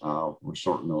ideas, we're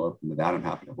certainly open to that. I'm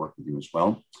happy to work with you as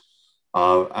well.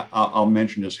 I'll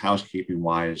mention this housekeeping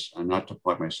wise, not to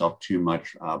plug myself too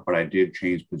much, but I did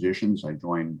change positions. I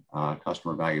joined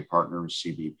Customer Value Partners,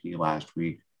 CVP, last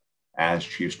week as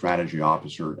Chief Strategy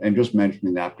Officer. And just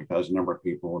mentioning that because a number of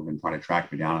people have been trying to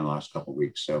track me down in the last couple of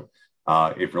weeks. So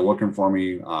if you're looking for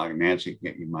me, Nancy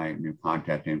can get you my new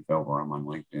contact info, or I'm on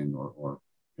LinkedIn, or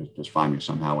just find me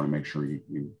somehow. I want to make sure you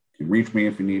can reach me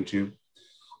if you need to.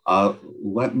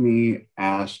 Let me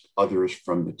ask others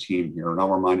from the team here, and I'll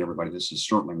remind everybody, this is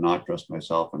certainly not just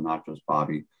myself and not just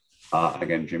Bobby.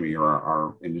 Again, Jimmy, you're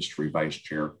our industry vice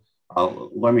chair.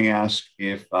 Let me ask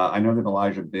if, I know that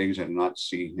Elijah Biggs, I did not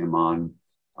see him on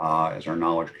as our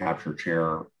knowledge capture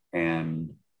chair,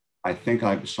 and I think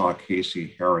I saw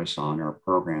Casey Harris on, our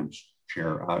programs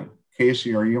chair.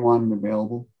 Casey, are you on and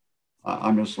available?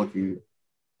 I'm just looking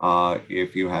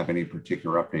if you have any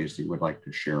particular updates that you would like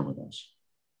to share with us.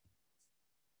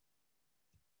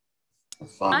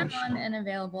 I'm on and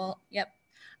available. Yep.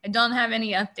 I don't have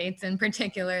any updates in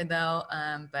particular though,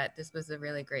 but this was a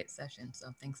really great session. So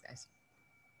thanks, guys.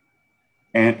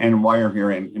 And while you're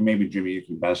here, and maybe Jimmy, you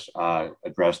can best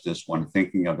address this one,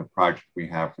 thinking of the project we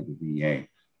have for the VA.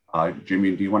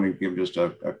 Jimmy, do you want to give just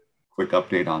a quick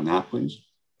update on that, please?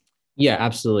 Yeah,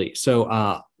 absolutely.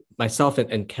 So myself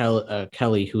and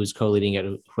Kelly, who is co-leading it,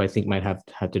 who I think might have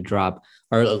had to drop,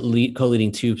 are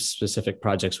co-leading two specific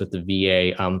projects with the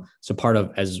VA. So part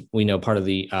of, as we know, part of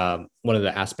the one of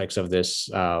the aspects of this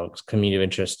community of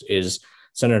interest is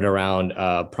centered around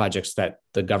projects that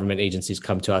the government agencies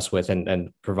come to us with and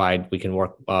provide. We can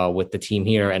work with the team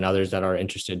here and others that are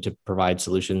interested to provide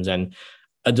solutions and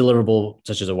a deliverable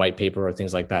such as a white paper or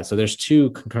things like that. So there's two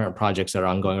concurrent projects that are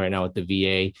ongoing right now with the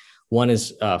VA. One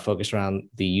is focused around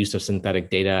the use of synthetic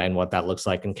data and what that looks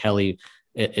like. And Kelly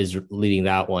is leading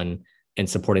that one and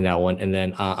supporting that one. And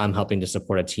then I'm helping to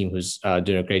support a team who's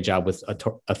doing a great job with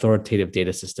authoritative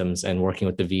data systems and working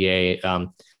with the VA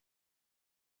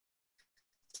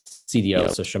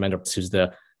CDO. So Shamendra, who's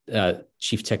the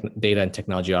Chief Data and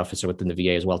Technology Officer within the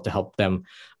VA as well, to help them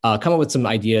come up with some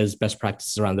ideas, best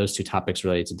practices around those two topics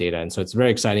related to data. And so it's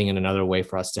very exciting and another way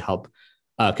for us to help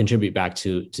contribute back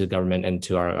to the government and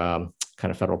to our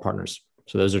kind of federal partners.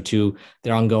 So those are two,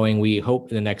 they're ongoing. We hope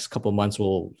in the next couple of months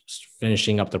we'll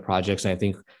finishing up the projects. And I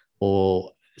think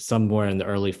we'll somewhere in the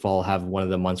early fall have one of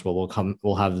the months where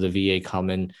we'll have the VA come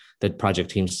and the project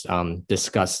teams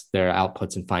discuss their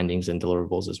outputs and findings and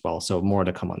deliverables as well. So more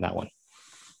to come on that one.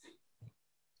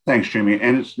 Thanks, Jimmy.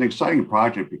 And it's an exciting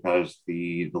project because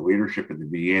the leadership of the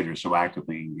VA, they're so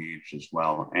actively engaged as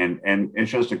well. And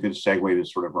it's just a good segue to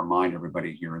sort of remind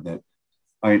everybody here that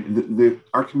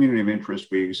our community of interest,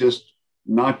 we exist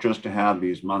not just to have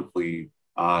these monthly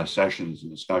sessions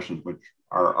and discussions, which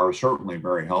are certainly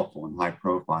very helpful and high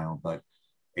profile, but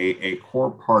a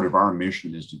core part of our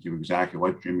mission is to do exactly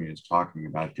what Jimmy is talking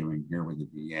about doing here with the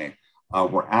VA.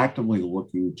 We're actively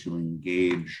looking to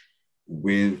engage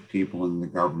with people in the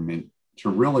government to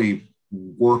really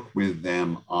work with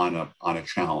them on a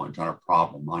challenge, on a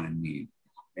problem, on a need,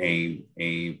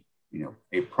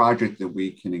 a project that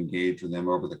we can engage with them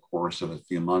over the course of a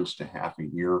few months to half a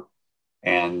year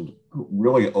and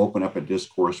really open up a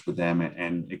discourse with them.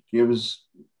 And it gives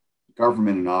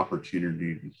government an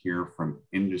opportunity to hear from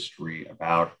industry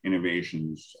about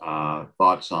innovations,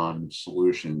 thoughts on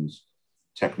solutions,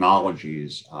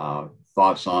 technologies,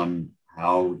 thoughts on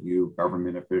how you,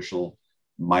 government official,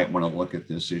 might want to look at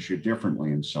this issue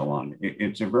differently and so on.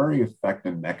 It's a very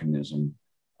effective mechanism,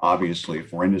 obviously,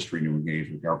 for industry to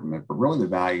engage with government, but really the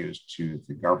value is to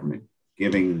the government,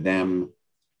 giving them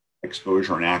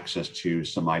exposure and access to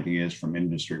some ideas from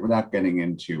industry without getting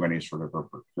into any sort of a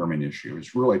procurement issue.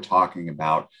 It's really talking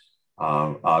about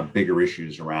bigger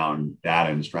issues around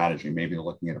data and strategy, maybe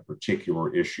looking at a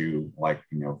particular issue like,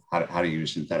 how to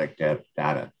use synthetic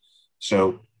data.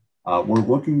 So we're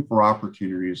looking for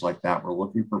opportunities like that. We're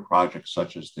looking for projects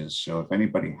such as this. So if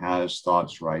anybody has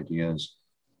thoughts or ideas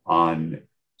on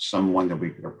someone that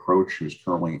we could approach who's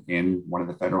currently in one of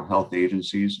the federal health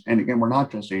agencies, and again, we're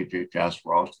not just HHS,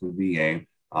 we're also the VA.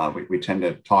 We tend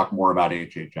to talk more about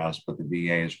HHS, but the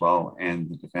VA as well, and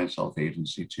the Defense Health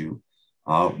Agency too.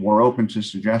 We're open to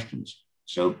suggestions.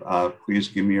 So please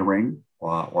give me a ring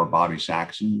or Bobby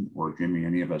Saxon or Jimmy,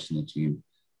 any of us in the team,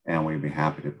 and we'd be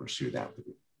happy to pursue that with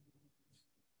you.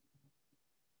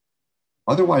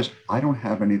 Otherwise, I don't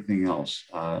have anything else.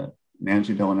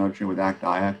 Nancy Delanoche with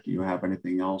ACT-IAC, do you have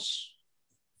anything else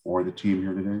for the team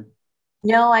here today?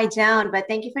 No, I don't, but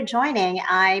thank you for joining.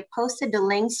 I posted the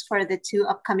links for the two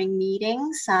upcoming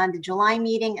meetings, the July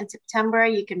meeting and September.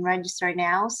 You can register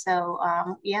now. So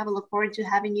yeah, we look forward to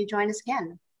having you join us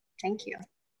again. Thank you.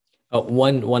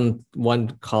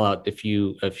 One call out, if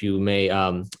you may,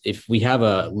 if we have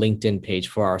a LinkedIn page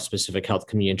for our specific health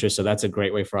community interest, so that's a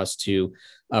great way for us to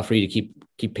for you to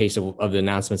keep pace of the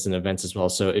announcements and events as well.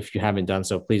 So if you haven't done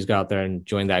so, please go out there and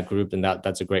join that group, and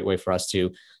that's a great way for us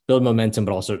to build momentum,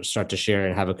 but also start to share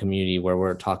and have a community where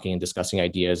we're talking and discussing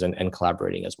ideas and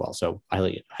collaborating as well. So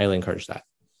highly encourage that.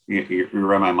 You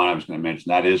read my mind. I was going to mention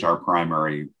that is our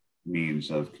primary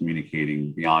means of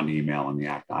communicating beyond email on the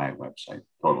ACT-IAC website.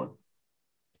 Totally.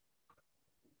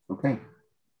 Okay.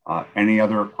 Any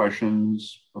other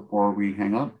questions before we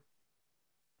hang up?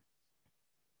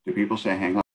 Do people say hang up?